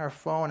and we're on our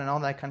phone and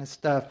all that kind of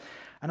stuff.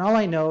 And all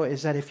I know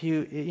is that if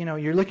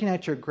you're looking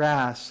at your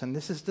grass, and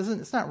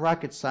it's not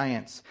rocket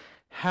science.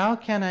 How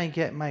can I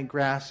get my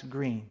grass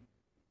green?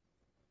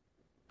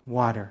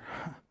 Water.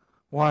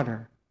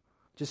 Water.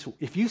 Just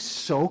if you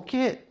soak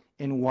it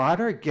in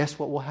water, guess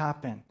what will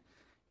happen?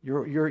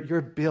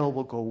 Your bill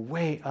will go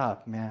way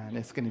up, man.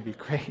 It's going to be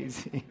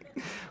crazy.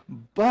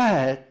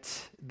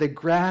 But the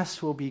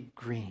grass will be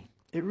green.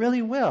 It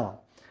really will.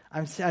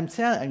 I'm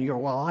telling you,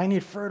 well, I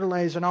need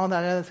fertilizer and all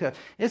that other stuff.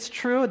 It's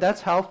true,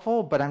 that's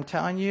helpful, but I'm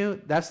telling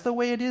you, that's the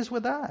way it is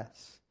with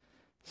us.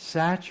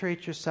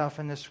 Saturate yourself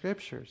in the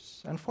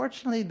Scriptures.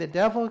 Unfortunately, the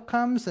devil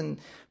comes, and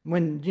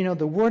when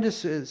the word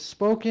is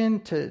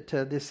spoken to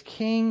this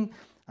king,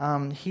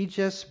 he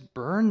just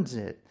burns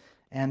it.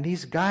 And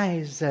these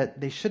guys that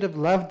they should have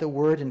loved the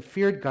word and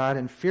feared God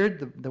and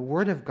feared the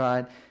word of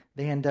God,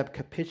 they end up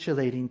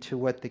capitulating to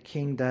what the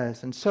king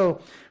does. And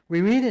so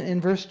we read it in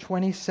verse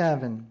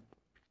 27.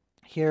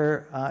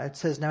 Here it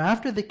says, now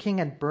after the king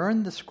had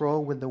burned the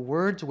scroll with the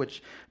words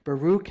which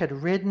Baruch had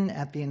written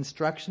at the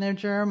instruction of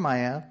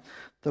Jeremiah,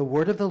 the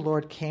word of the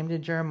Lord came to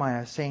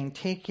Jeremiah, saying,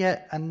 take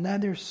yet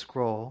another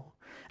scroll,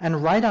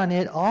 and write on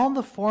it all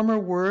the former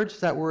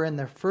words that were in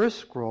the first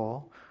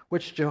scroll,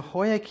 which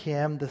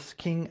Jehoiakim, the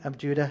king of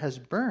Judah, has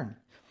burned.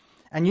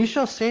 And you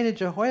shall say to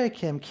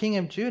Jehoiakim, king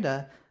of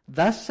Judah,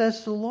 thus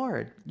says the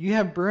Lord, you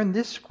have burned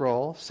this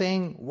scroll,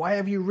 saying, why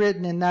have you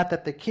written in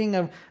that the king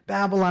of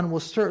Babylon will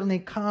certainly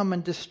come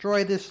and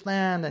destroy this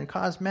land and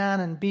cause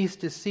man and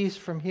beast to cease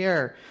from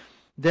here?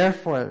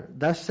 Therefore,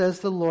 thus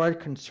says the Lord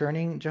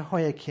concerning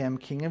Jehoiakim,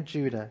 king of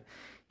Judah,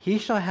 he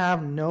shall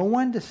have no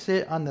one to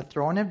sit on the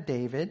throne of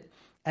David,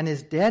 and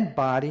his dead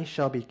body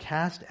shall be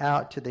cast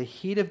out to the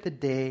heat of the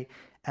day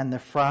and the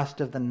frost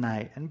of the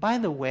night. And by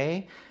the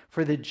way,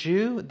 for the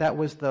Jew, that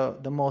was the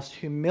most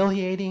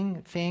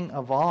humiliating thing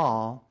of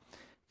all,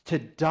 to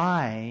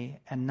die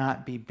and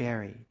not be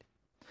buried.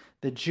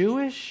 The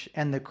Jewish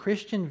and the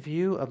Christian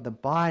view of the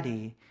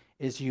body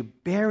is you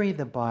bury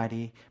the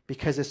body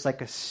because it's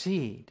like a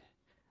seed.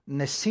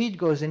 And the seed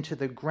goes into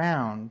the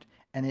ground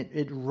and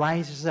it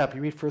rises up.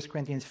 You read 1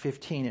 Corinthians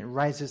 15, it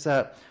rises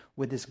up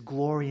with this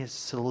glorious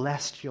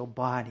celestial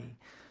body.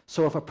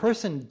 So if a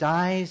person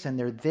dies and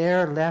they're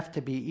there left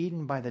to be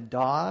eaten by the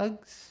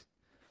dogs,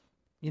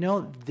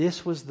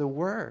 this was the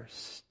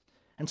worst.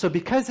 And so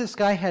because this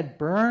guy had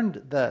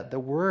burned the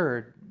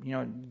word,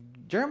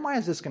 Jeremiah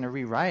is just going to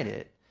rewrite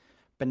it.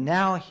 But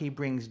now he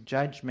brings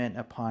judgment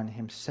upon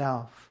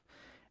himself.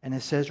 And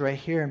it says right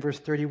here in verse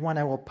 31,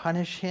 I will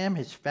punish him,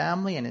 his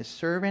family, and his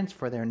servants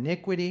for their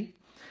iniquity.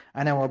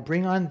 And I will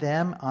bring on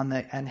them, on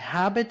the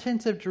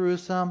inhabitants of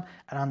Jerusalem,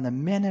 and on the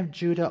men of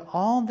Judah,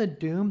 all the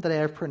doom that I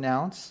have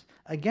pronounced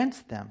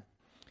against them.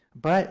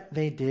 But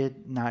they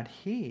did not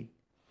heed.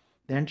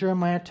 Then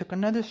Jeremiah took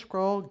another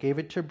scroll, gave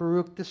it to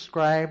Baruch the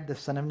scribe, the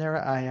son of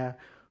Neriah,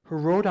 who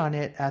wrote on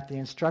it at the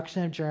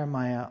instruction of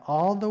Jeremiah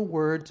all the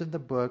words of the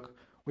book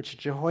which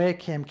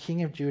Jehoiakim,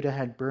 king of Judah,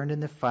 had burned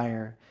in the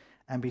fire.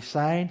 And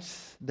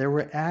besides, there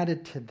were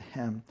added to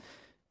them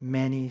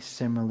many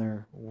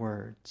similar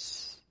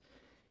words.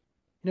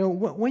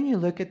 When you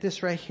look at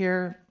this right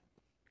here,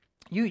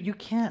 you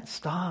can't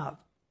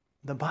stop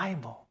the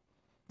Bible.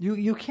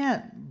 You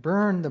can't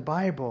burn the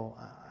Bible.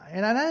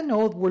 And I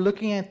know we're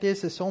looking at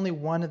this, it's only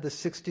one of the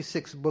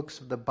 66 books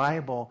of the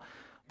Bible.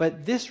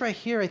 But this right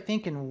here, I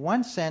think in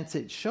one sense,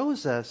 it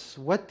shows us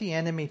what the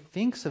enemy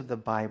thinks of the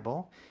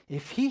Bible.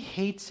 If he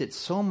hates it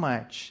so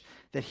much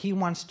that he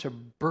wants to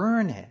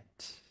burn it,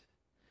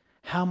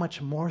 how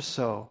much more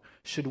so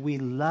should we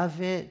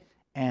love it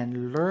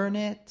and learn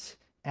it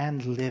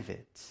and live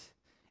it?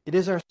 It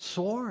is our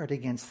sword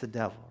against the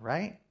devil,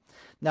 right?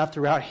 Now,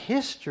 throughout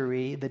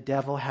history, the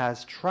devil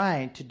has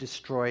tried to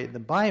destroy the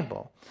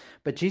Bible.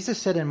 But Jesus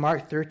said in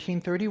Mark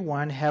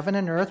 13:31, heaven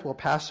and earth will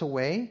pass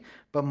away,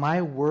 but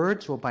my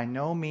words will by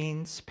no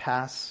means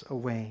pass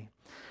away.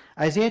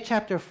 Isaiah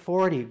chapter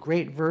 40,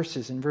 great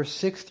verses, in verse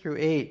 6 through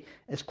 8,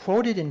 is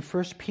quoted in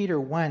 1 Peter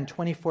 1,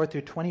 24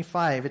 through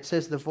 25. It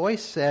says, the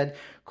voice said,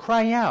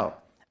 cry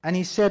out. And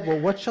he said, well,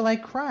 what shall I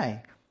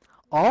cry?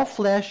 All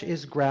flesh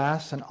is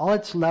grass, and all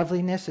its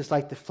loveliness is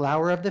like the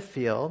flower of the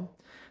field.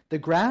 The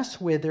grass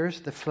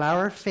withers, the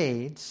flower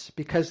fades,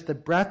 because the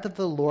breath of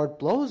the Lord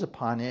blows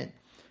upon it.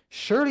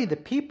 Surely the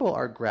people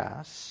are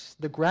grass.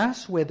 The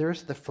grass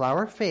withers, the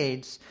flower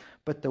fades,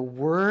 but the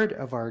word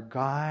of our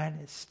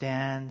God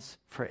stands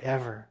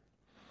forever.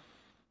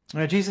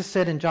 Now, Jesus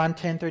said in John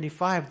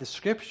 10:35, the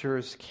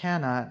scriptures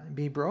cannot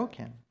be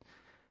broken.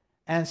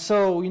 And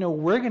so,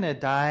 we're going to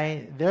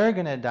die, they're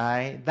going to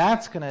die,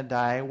 that's going to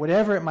die,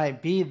 whatever it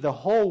might be, the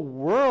whole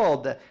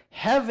world, the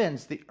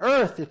heavens, the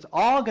earth, it's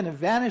all going to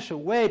vanish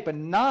away, but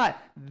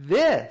not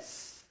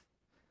this.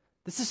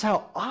 This is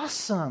how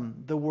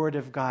awesome the Word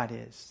of God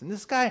is. And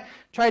this guy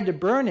tried to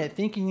burn it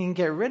thinking he can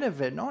get rid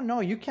of it. No,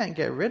 you can't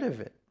get rid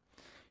of it.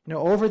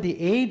 Over the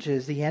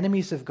ages, the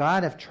enemies of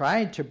God have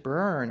tried to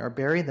burn or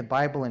bury the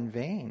Bible in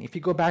vain. If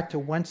you go back to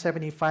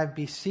 175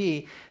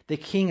 BC, the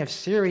king of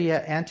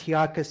Syria,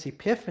 Antiochus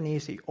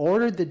Epiphanes, he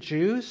ordered the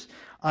Jews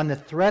on the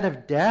threat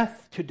of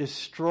death to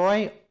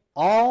destroy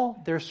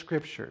all their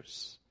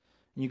scriptures.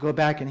 You go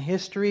back in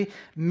history,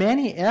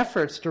 many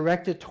efforts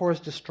directed towards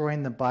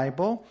destroying the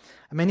Bible.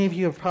 Many of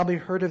you have probably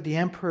heard of the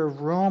emperor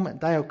of Rome,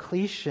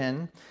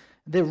 Diocletian,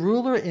 the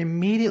ruler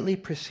immediately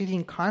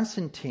preceding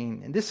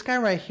Constantine. And this guy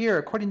right here,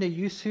 according to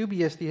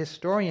Eusebius, the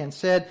historian,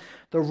 said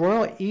the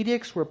royal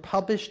edicts were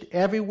published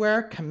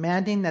everywhere,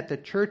 commanding that the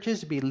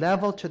churches be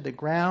leveled to the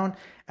ground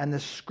and the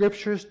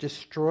scriptures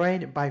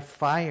destroyed by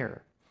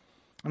fire.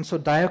 And so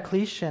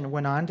Diocletian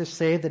went on to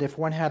say that if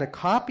one had a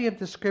copy of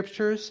the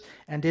scriptures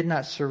and did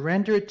not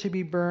surrender it to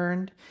be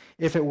burned,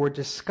 if it were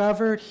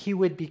discovered, he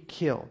would be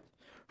killed.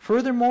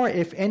 Furthermore,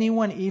 if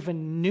anyone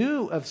even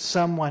knew of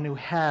someone who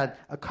had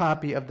a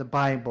copy of the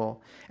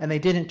Bible and they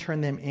didn't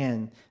turn them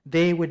in,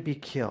 they would be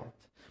killed.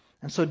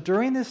 And so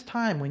during this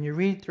time, when you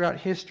read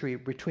throughout history,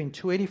 between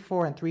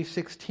 284 and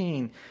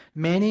 316,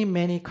 many,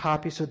 many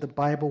copies of the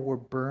Bible were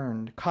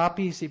burned.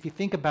 Copies, if you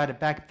think about it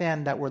back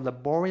then, that were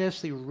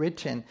laboriously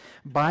written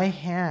by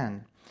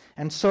hand.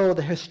 And so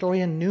the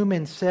historian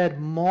Newman said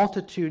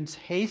multitudes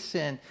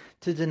hastened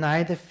to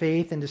deny the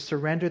faith and to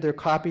surrender their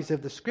copies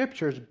of the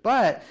scriptures,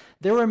 but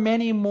there were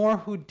many more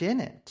who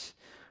didn't.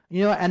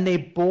 And they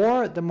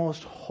bore the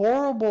most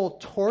horrible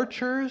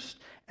tortures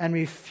and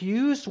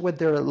refused with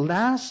their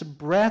last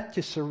breath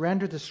to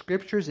surrender the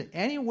scriptures in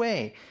any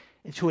way,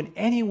 to in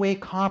any way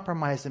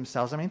compromise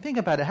themselves. I mean, think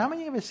about it. How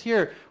many of us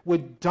here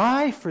would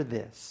die for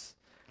this?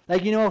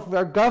 Like, if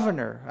our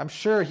governor, I'm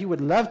sure he would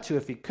love to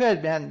if he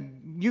could,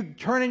 man, you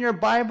turn in your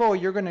Bible,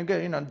 you're going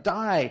to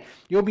die.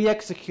 You'll be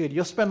executed.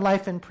 You'll spend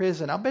life in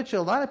prison. I'll bet you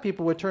a lot of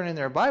people would turn in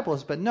their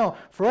Bibles, but no,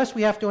 for us,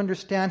 we have to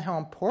understand how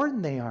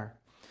important they are.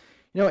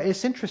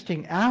 It's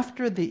interesting.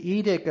 After the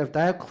edict of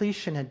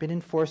Diocletian had been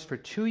enforced for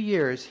 2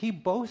 years, he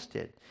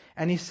boasted,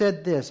 and he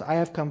said this, I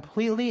have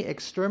completely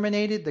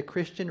exterminated the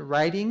Christian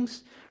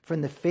writings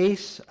from the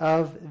face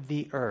of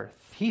the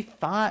earth. He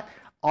thought,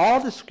 All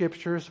the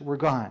scriptures were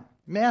gone.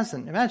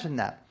 Imagine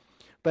that.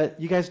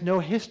 But you guys know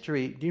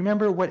history. Do you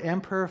remember what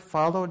emperor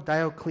followed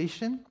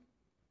Diocletian?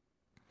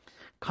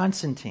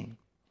 Constantine.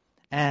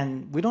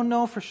 And we don't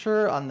know for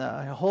sure on the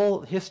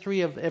whole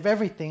history of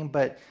everything,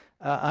 but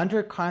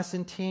under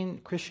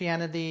Constantine,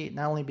 Christianity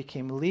not only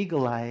became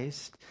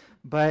legalized,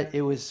 but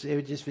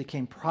it just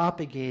became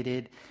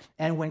propagated.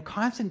 And when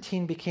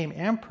Constantine became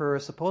emperor,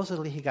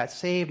 supposedly he got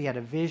saved, he had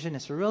a vision.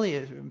 It's really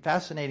a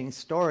fascinating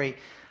story.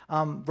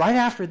 Right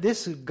after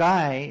this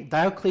guy,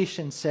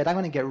 Diocletian said, I'm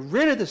going to get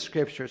rid of the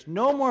scriptures,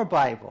 no more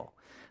Bible.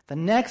 The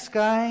next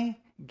guy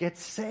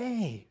gets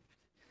saved.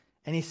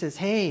 And he says,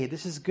 hey,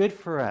 this is good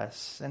for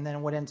us. And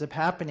then what ends up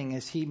happening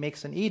is he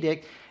makes an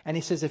edict, and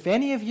he says, if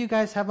any of you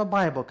guys have a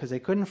Bible, because they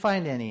couldn't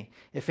find any,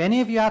 if any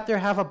of you out there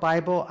have a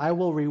Bible, I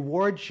will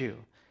reward you.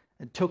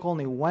 It took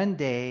only one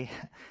day,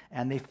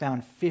 and they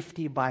found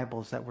 50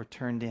 Bibles that were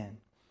turned in.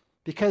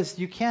 Because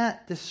you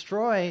can't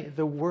destroy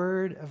the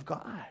Word of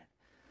God.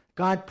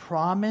 God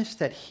promised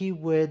that He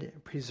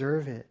would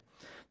preserve it.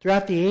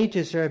 Throughout the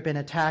ages, there have been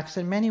attacks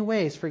in many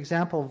ways. For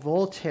example,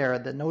 Voltaire,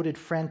 the noted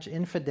French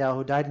infidel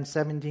who died in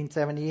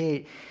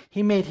 1778,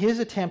 he made his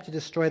attempt to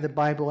destroy the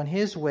Bible in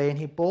his way, and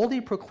he boldly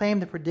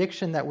proclaimed the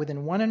prediction that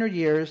within 100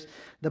 years,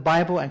 the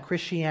Bible and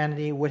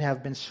Christianity would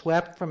have been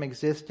swept from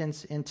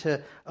existence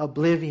into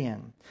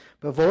oblivion.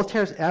 But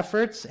Voltaire's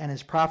efforts and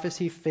his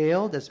prophecy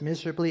failed as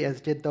miserably as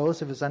did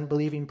those of his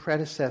unbelieving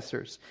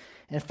predecessors.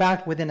 In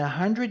fact, within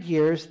 100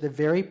 years, the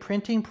very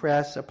printing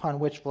press upon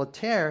which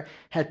Voltaire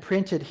had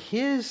printed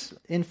his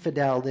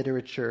infidel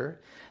literature,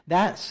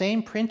 that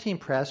same printing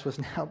press was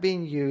now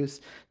being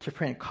used to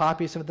print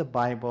copies of the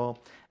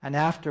Bible. And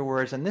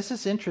afterwards, and this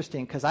is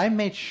interesting because I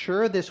made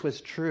sure this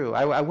was true.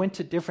 I went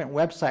to different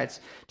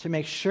websites to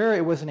make sure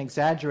it wasn't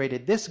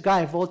exaggerated. This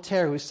guy,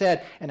 Voltaire, who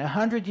said, in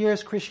 100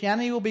 years,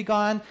 Christianity will be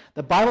gone,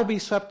 the Bible will be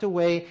swept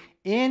away,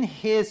 in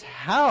his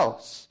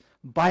house,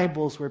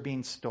 Bibles were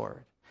being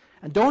stored.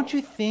 And don't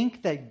you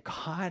think that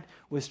God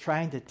was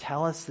trying to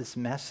tell us this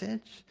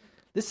message?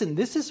 Listen,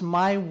 this is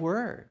my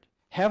word.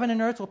 Heaven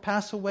and earth will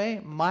pass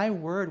away. My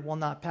word will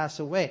not pass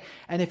away.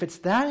 And if it's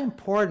that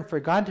important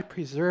for God to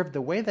preserve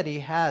the way that He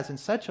has in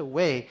such a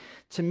way,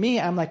 to me,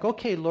 I'm like,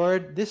 okay,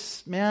 Lord,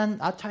 this man,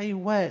 I'll tell you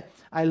what,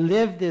 I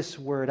live this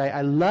word.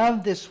 I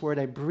love this word.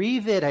 I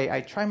breathe it. I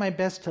try my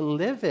best to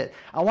live it.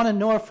 I want to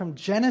know it from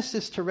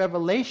Genesis to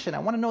Revelation. I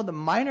want to know the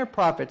minor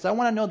prophets. I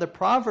want to know the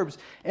Proverbs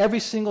every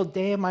single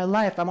day of my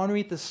life. I want to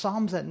read the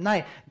Psalms at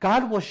night.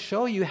 God will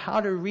show you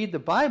how to read the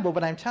Bible,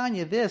 but I'm telling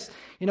you this,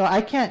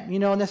 I can't,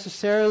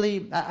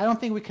 necessarily, I don't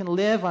think we can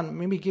live on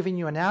maybe giving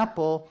you an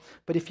apple,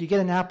 but if you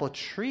get an apple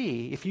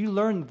tree, if you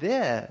learn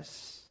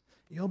this,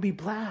 you'll be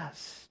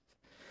blessed.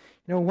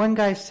 One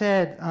guy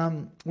said,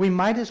 we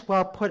might as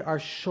well put our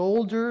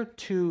shoulder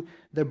to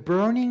the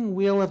burning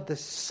wheel of the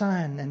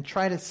sun and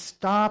try to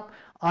stop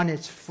on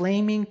its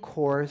flaming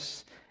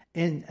course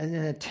in an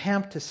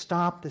attempt to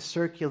stop the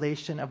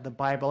circulation of the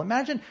Bible.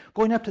 Imagine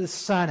going up to the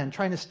sun and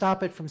trying to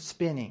stop it from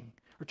spinning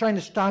or trying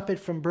to stop it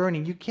from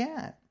burning. You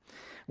can't.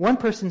 One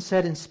person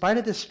said, in spite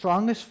of the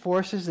strongest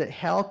forces that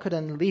hell could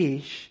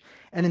unleash,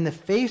 and in the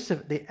face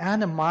of the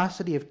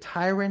animosity of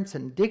tyrants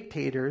and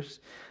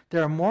dictators,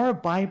 there are more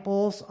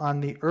Bibles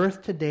on the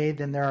earth today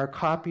than there are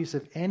copies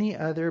of any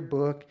other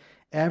book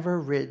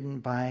ever written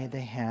by the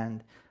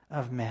hand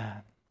of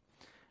man.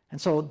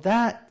 And so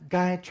that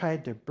guy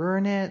tried to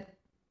burn it.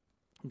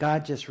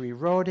 God just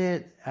rewrote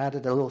it,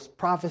 added a little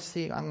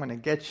prophecy. I'm going to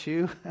get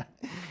you.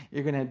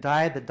 You're going to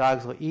die. The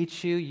dogs will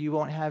eat you. You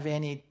won't have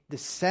any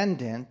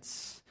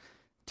descendants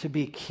to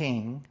be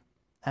king.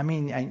 I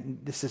mean,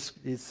 this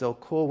is so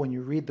cool when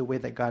you read the way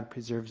that God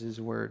preserves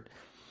His word.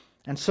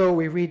 And so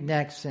we read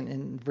next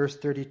in verse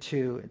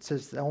 32. It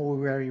says, oh,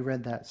 we already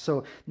read that.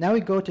 So now we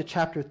go to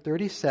chapter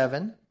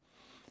 37.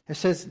 It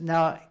says,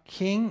 now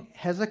King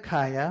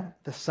Hezekiah,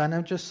 the son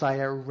of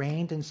Josiah,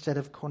 reigned instead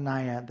of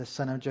Coniah, the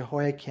son of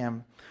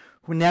Jehoiakim,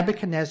 who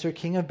Nebuchadnezzar,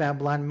 king of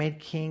Babylon, made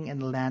king in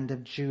the land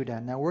of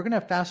Judah. Now we're going to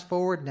fast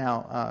forward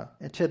now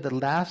to the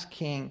last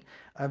king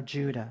of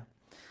Judah.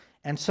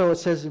 And so it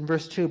says in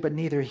verse 2, but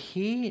neither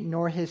he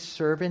nor his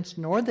servants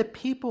nor the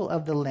people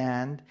of the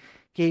land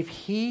gave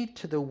heed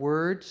to the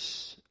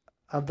words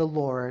of the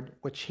Lord,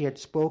 which He had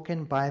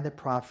spoken by the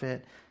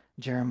prophet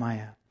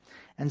Jeremiah.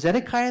 And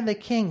Zedekiah the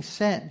king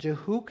sent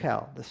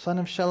Jehucal, the son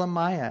of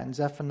Shelemiah, and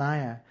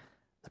Zephaniah,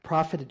 the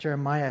prophet of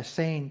Jeremiah,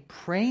 saying,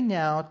 pray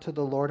now to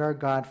the Lord our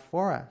God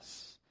for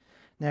us.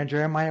 Now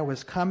Jeremiah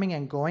was coming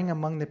and going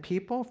among the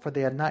people, for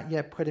they had not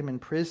yet put him in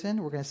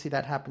prison. We're going to see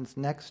that happens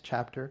next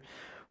chapter.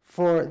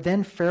 For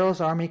then Pharaoh's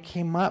army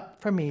came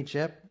up from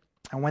Egypt,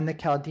 and when the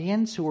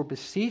Chaldeans who were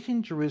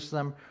besieging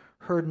Jerusalem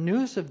heard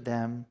news of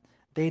them,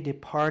 they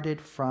departed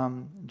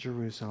from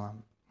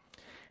Jerusalem.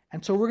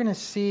 And so we're going to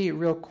see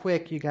real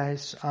quick, you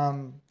guys,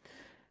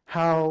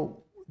 how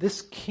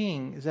this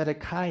king,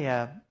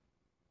 Zedekiah,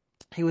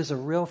 he was a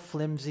real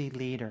flimsy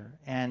leader.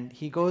 And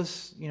he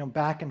goes,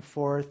 back and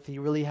forth. He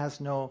really has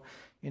no,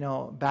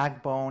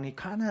 backbone. He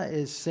kind of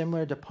is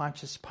similar to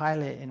Pontius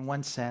Pilate in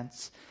one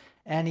sense.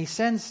 And he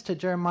sends to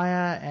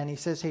Jeremiah and he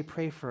says, hey,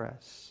 pray for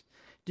us.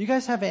 Do you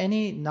guys have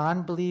any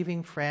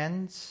non-believing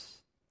friends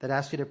that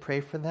ask you to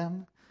pray for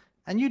them?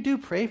 And you do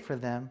pray for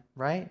them,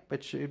 right?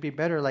 But it would be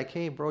better like,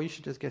 hey, bro, you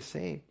should just get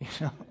saved.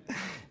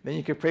 Then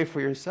you could pray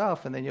for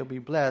yourself and then you'll be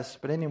blessed.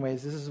 But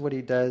anyways, this is what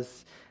he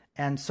does.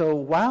 And so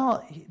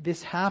while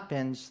this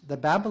happens, the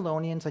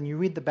Babylonians, and you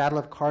read the Battle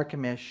of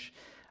Carchemish,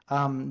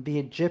 the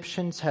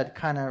Egyptians had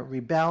kind of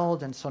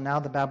rebelled, and so now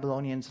the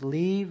Babylonians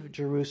leave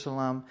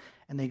Jerusalem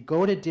and they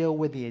go to deal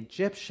with the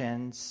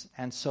Egyptians.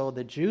 And so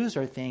the Jews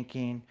are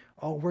thinking,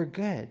 oh, we're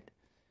good.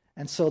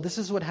 And so this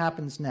is what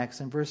happens next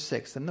in verse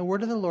 6. Then the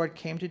word of the Lord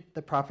came to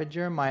the prophet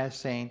Jeremiah,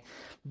 saying,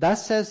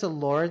 thus says the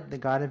Lord, the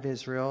God of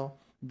Israel,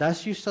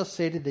 thus you shall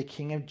say to the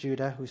king of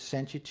Judah, who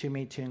sent you to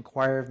me to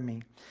inquire of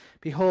me,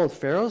 behold,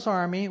 Pharaoh's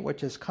army,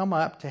 which has come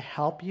up to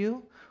help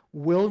you,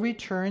 will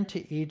return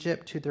to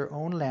Egypt, to their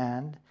own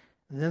land.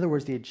 In other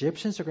words, the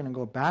Egyptians are going to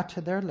go back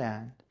to their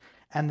land,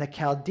 and the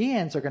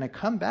Chaldeans are going to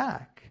come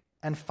back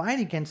and fight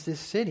against this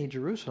city,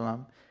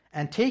 Jerusalem,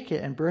 and take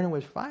it and burn it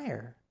with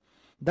fire.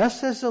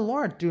 Thus says the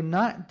Lord, do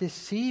not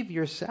deceive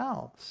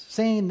yourselves,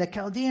 saying, the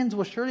Chaldeans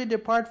will surely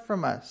depart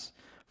from us,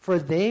 for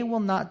they will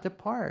not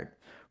depart.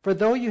 For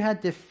though you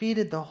had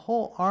defeated the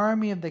whole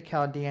army of the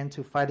Chaldeans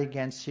who fight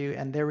against you,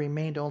 and there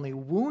remained only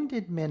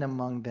wounded men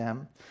among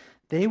them,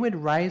 they would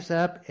rise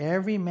up,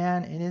 every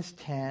man in his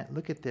tent,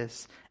 look at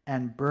this,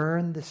 and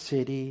burn the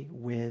city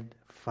with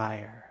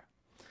fire.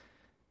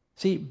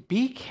 See,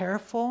 be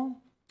careful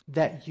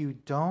that you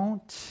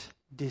don't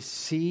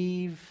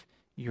deceive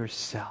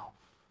yourself.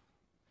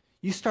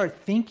 You start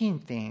thinking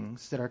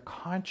things that are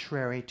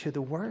contrary to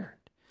the word.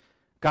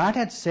 God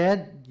had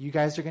said, you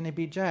guys are going to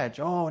be judged.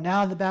 Oh,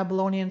 now the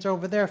Babylonians are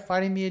over there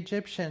fighting the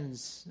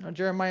Egyptians. No,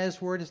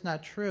 Jeremiah's word is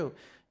not true.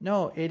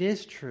 No, it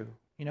is true.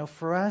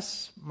 For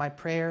us, my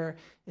prayer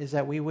is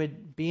that we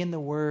would be in the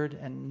word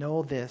and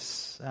know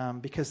this,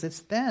 because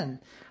it's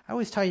then, I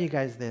always tell you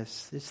guys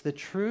this, it's the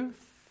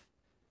truth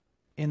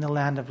in the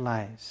land of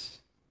lies.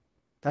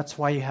 That's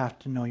why you have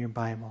to know your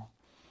Bible.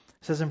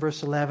 It says in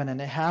verse 11, and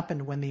it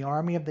happened when the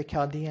army of the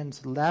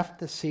Chaldeans left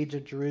the siege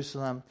of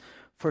Jerusalem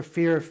for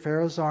fear of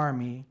Pharaoh's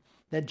army,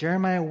 that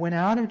Jeremiah went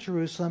out of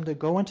Jerusalem to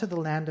go into the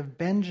land of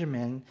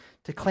Benjamin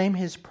to claim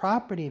his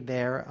property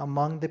there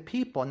among the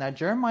people. Now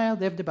Jeremiah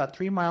lived about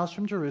 3 miles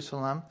from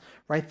Jerusalem,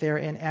 right there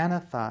in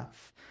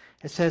Anathoth.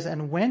 It says,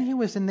 and when he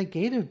was in the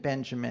gate of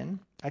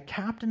Benjamin, a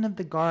captain of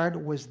the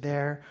guard was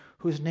there,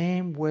 whose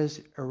name was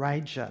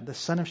Erijah, the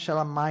son of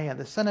Shelemiah,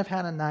 the son of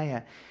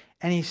Hananiah.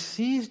 And he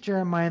sees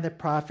Jeremiah the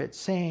prophet,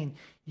 saying,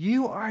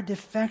 you are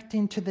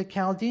defecting to the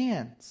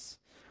Chaldeans.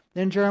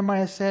 Then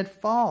Jeremiah said,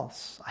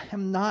 false, I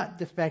am not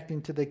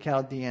defecting to the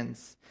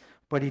Chaldeans.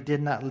 But he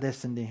did not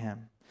listen to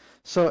him.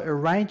 So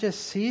Erijah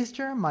seized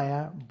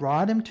Jeremiah,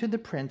 brought him to the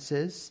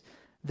princes.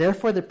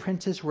 Therefore the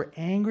princes were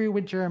angry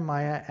with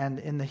Jeremiah, and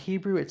in the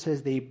Hebrew it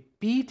says they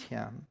beat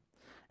him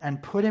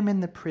and put him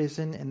in the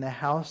prison in the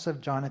house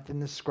of Jonathan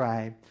the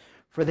scribe,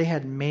 for they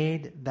had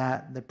made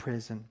that the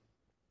prison.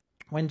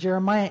 When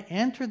Jeremiah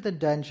entered the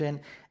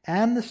dungeon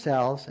and the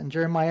cells, and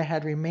Jeremiah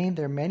had remained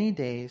there many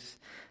days,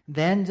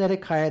 then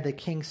Zedekiah the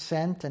king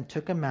sent and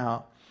took him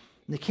out.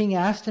 The king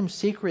asked him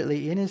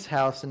secretly in his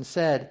house and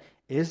said,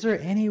 is there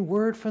any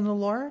word from the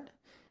Lord?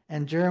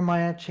 And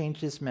Jeremiah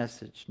changed his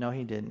message. No,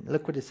 he didn't.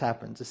 Look what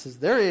happens. It says,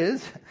 there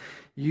is,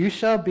 you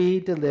shall be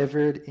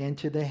delivered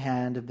into the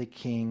hand of the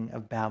king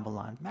of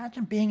Babylon.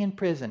 Imagine being in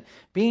prison,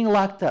 being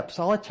locked up,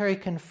 solitary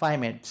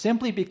confinement,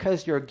 simply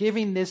because you're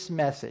giving this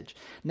message.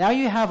 Now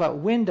you have a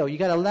window, you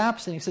got a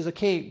lapse, and he says,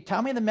 okay,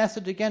 tell me the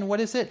message again.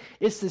 What is it?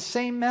 It's the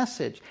same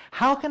message.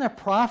 How can a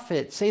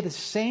prophet say the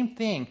same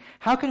thing?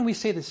 How can we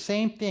say the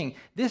same thing?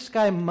 This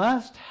guy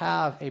must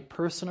have a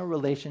personal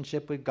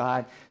relationship with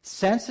God,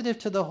 sensitive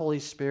to the Holy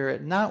Spirit,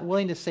 not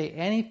willing to say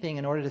anything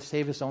in order to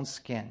save his own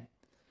skin.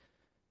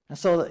 And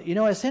so,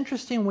 it's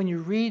interesting when you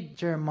read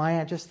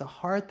Jeremiah, just the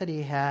heart that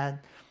he had.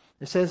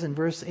 It says in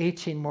verse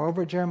 18,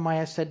 moreover,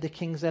 Jeremiah said to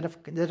King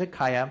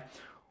Zedekiah,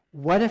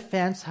 what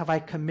offense have I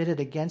committed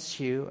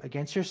against you,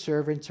 against your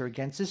servants, or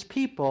against this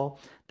people,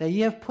 that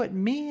ye have put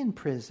me in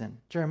prison?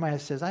 Jeremiah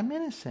says, I'm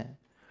innocent.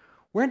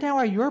 Where now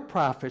are your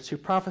prophets who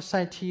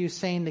prophesied to you,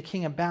 saying the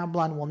king of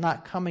Babylon will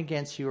not come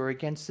against you or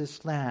against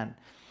this land?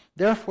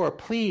 Therefore,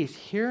 please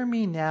hear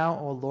me now,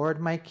 O Lord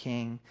my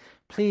king.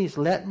 Please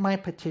let my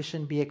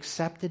petition be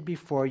accepted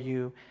before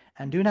you,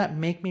 and do not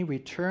make me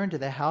return to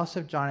the house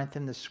of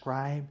Jonathan the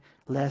scribe,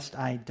 lest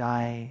I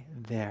die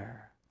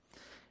there.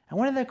 And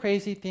one of the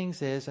crazy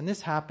things is, and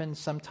this happens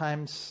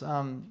sometimes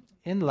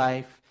in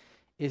life,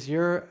 is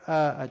you're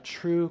a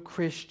true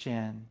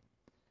Christian,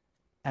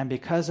 and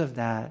because of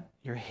that,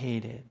 you're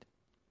hated.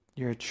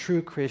 You're a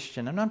true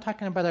Christian. I'm not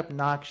talking about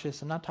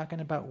obnoxious. I'm not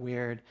talking about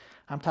weird.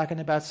 I'm talking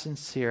about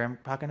sincere. I'm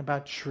talking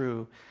about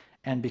true.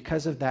 And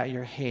because of that,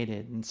 you're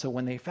hated. And so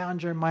when they found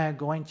Jeremiah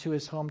going to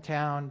his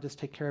hometown, just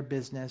take care of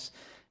business,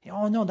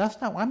 oh no,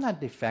 I'm not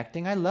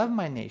defecting. I love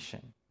my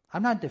nation.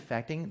 I'm not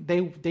defecting.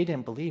 They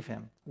didn't believe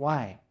him.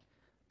 Why?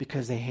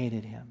 Because they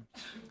hated him.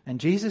 And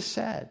Jesus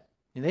said,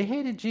 they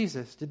hated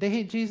Jesus. Did they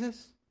hate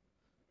Jesus?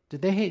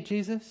 Did they hate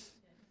Jesus?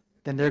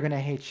 Then they're going to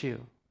hate you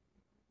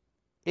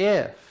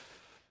if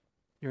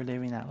you're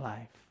living that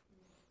life.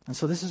 And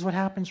so this is what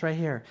happens right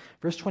here.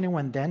 Verse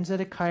 21, then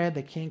Zedekiah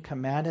the king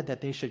commanded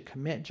that they should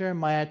commit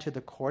Jeremiah to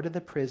the court of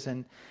the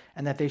prison,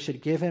 and that they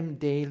should give him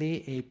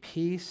daily a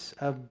piece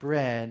of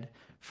bread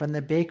from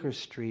the baker's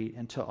street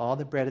until all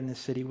the bread in the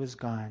city was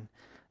gone.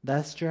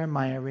 Thus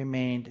Jeremiah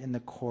remained in the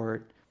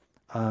court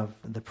of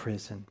the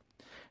prison.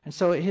 And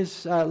so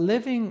his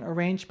living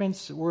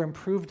arrangements were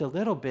improved a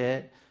little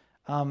bit.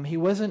 He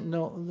wasn't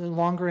no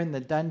longer in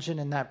the dungeon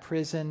in that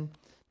prison.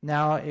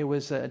 Now it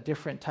was a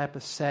different type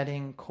of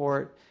setting,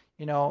 court,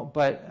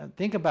 but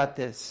think about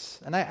this.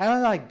 And I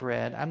like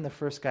bread. I'm the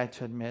first guy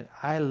to admit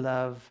I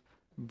love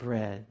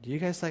bread. Do you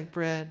guys like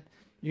bread?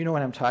 You know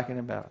what I'm talking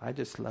about. I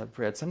just love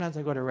bread. Sometimes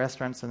I go to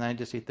restaurants and I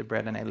just eat the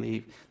bread and I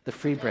leave the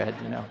free bread,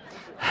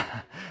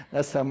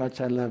 That's how much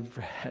I love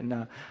bread.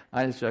 No,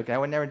 I'm just joking. I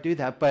would never do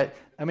that. But,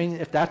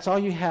 if that's all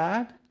you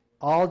had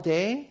all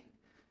day,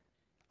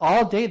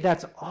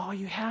 that's all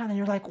you had. And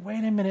you're like,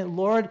 wait a minute,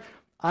 Lord,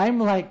 I'm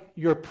like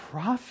your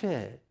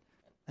prophet.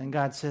 And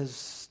God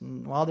says,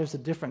 well, there's a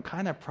different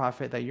kind of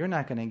prophet that you're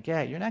not going to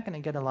get. You're not going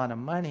to get a lot of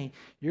money.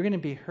 You're going to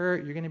be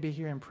hurt. You're going to be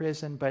here in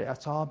prison. But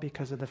it's all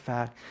because of the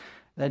fact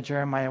that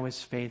Jeremiah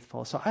was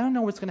faithful. So I don't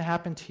know what's going to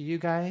happen to you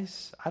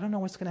guys. I don't know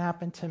what's going to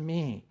happen to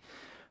me.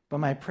 But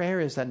my prayer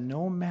is that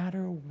no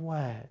matter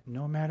what,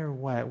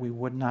 we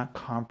would not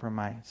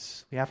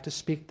compromise. We have to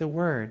speak the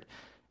word.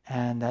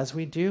 And as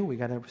we do, we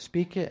got to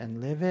speak it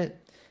and live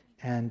it.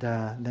 And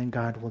then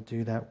God will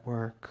do that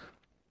work.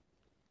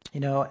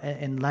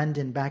 In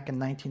London back in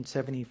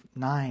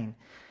 1979,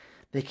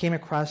 they came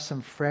across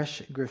some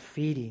fresh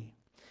graffiti.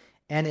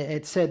 And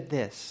it said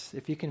this,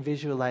 if you can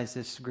visualize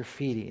this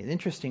graffiti, an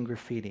interesting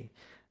graffiti.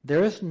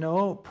 There is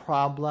no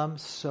problem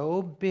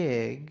so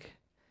big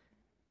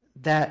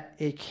that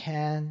it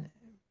can't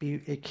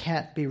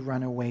be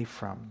run away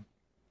from.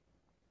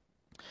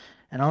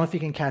 And I don't know if you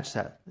can catch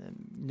that.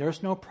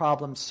 There's no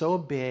problem so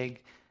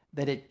big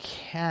that it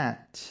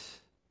can't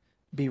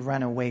be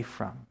run away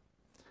from.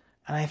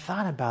 And I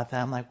thought about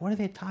that. I'm like, what are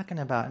they talking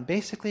about? And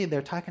basically,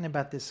 they're talking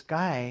about this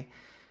guy,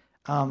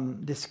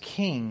 this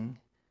king,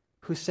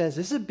 who says,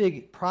 this is a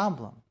big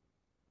problem.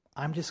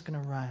 I'm just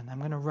going to run. I'm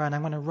going to run.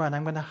 I'm going to run.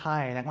 I'm going to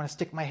hide. I'm going to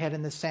stick my head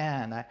in the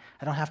sand. I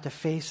don't have to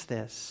face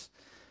this.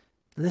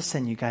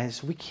 Listen, you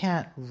guys, we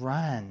can't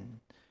run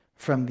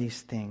from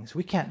these things.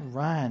 We can't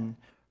run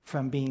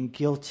from being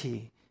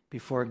guilty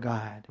before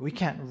God. We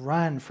can't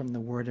run from the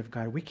Word of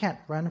God. We can't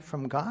run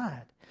from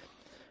God.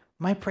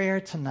 My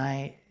prayer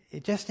tonight,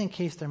 just in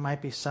case there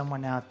might be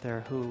someone out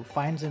there who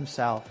finds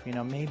himself,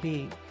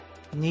 maybe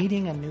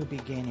needing a new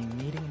beginning,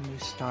 needing a new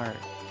start,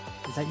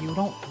 is that you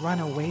don't run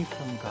away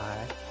from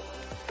God.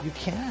 You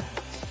can't.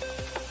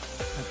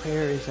 My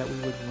prayer is that we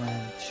would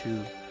run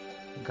to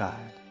God.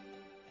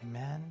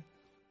 Amen?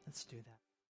 Let's do that.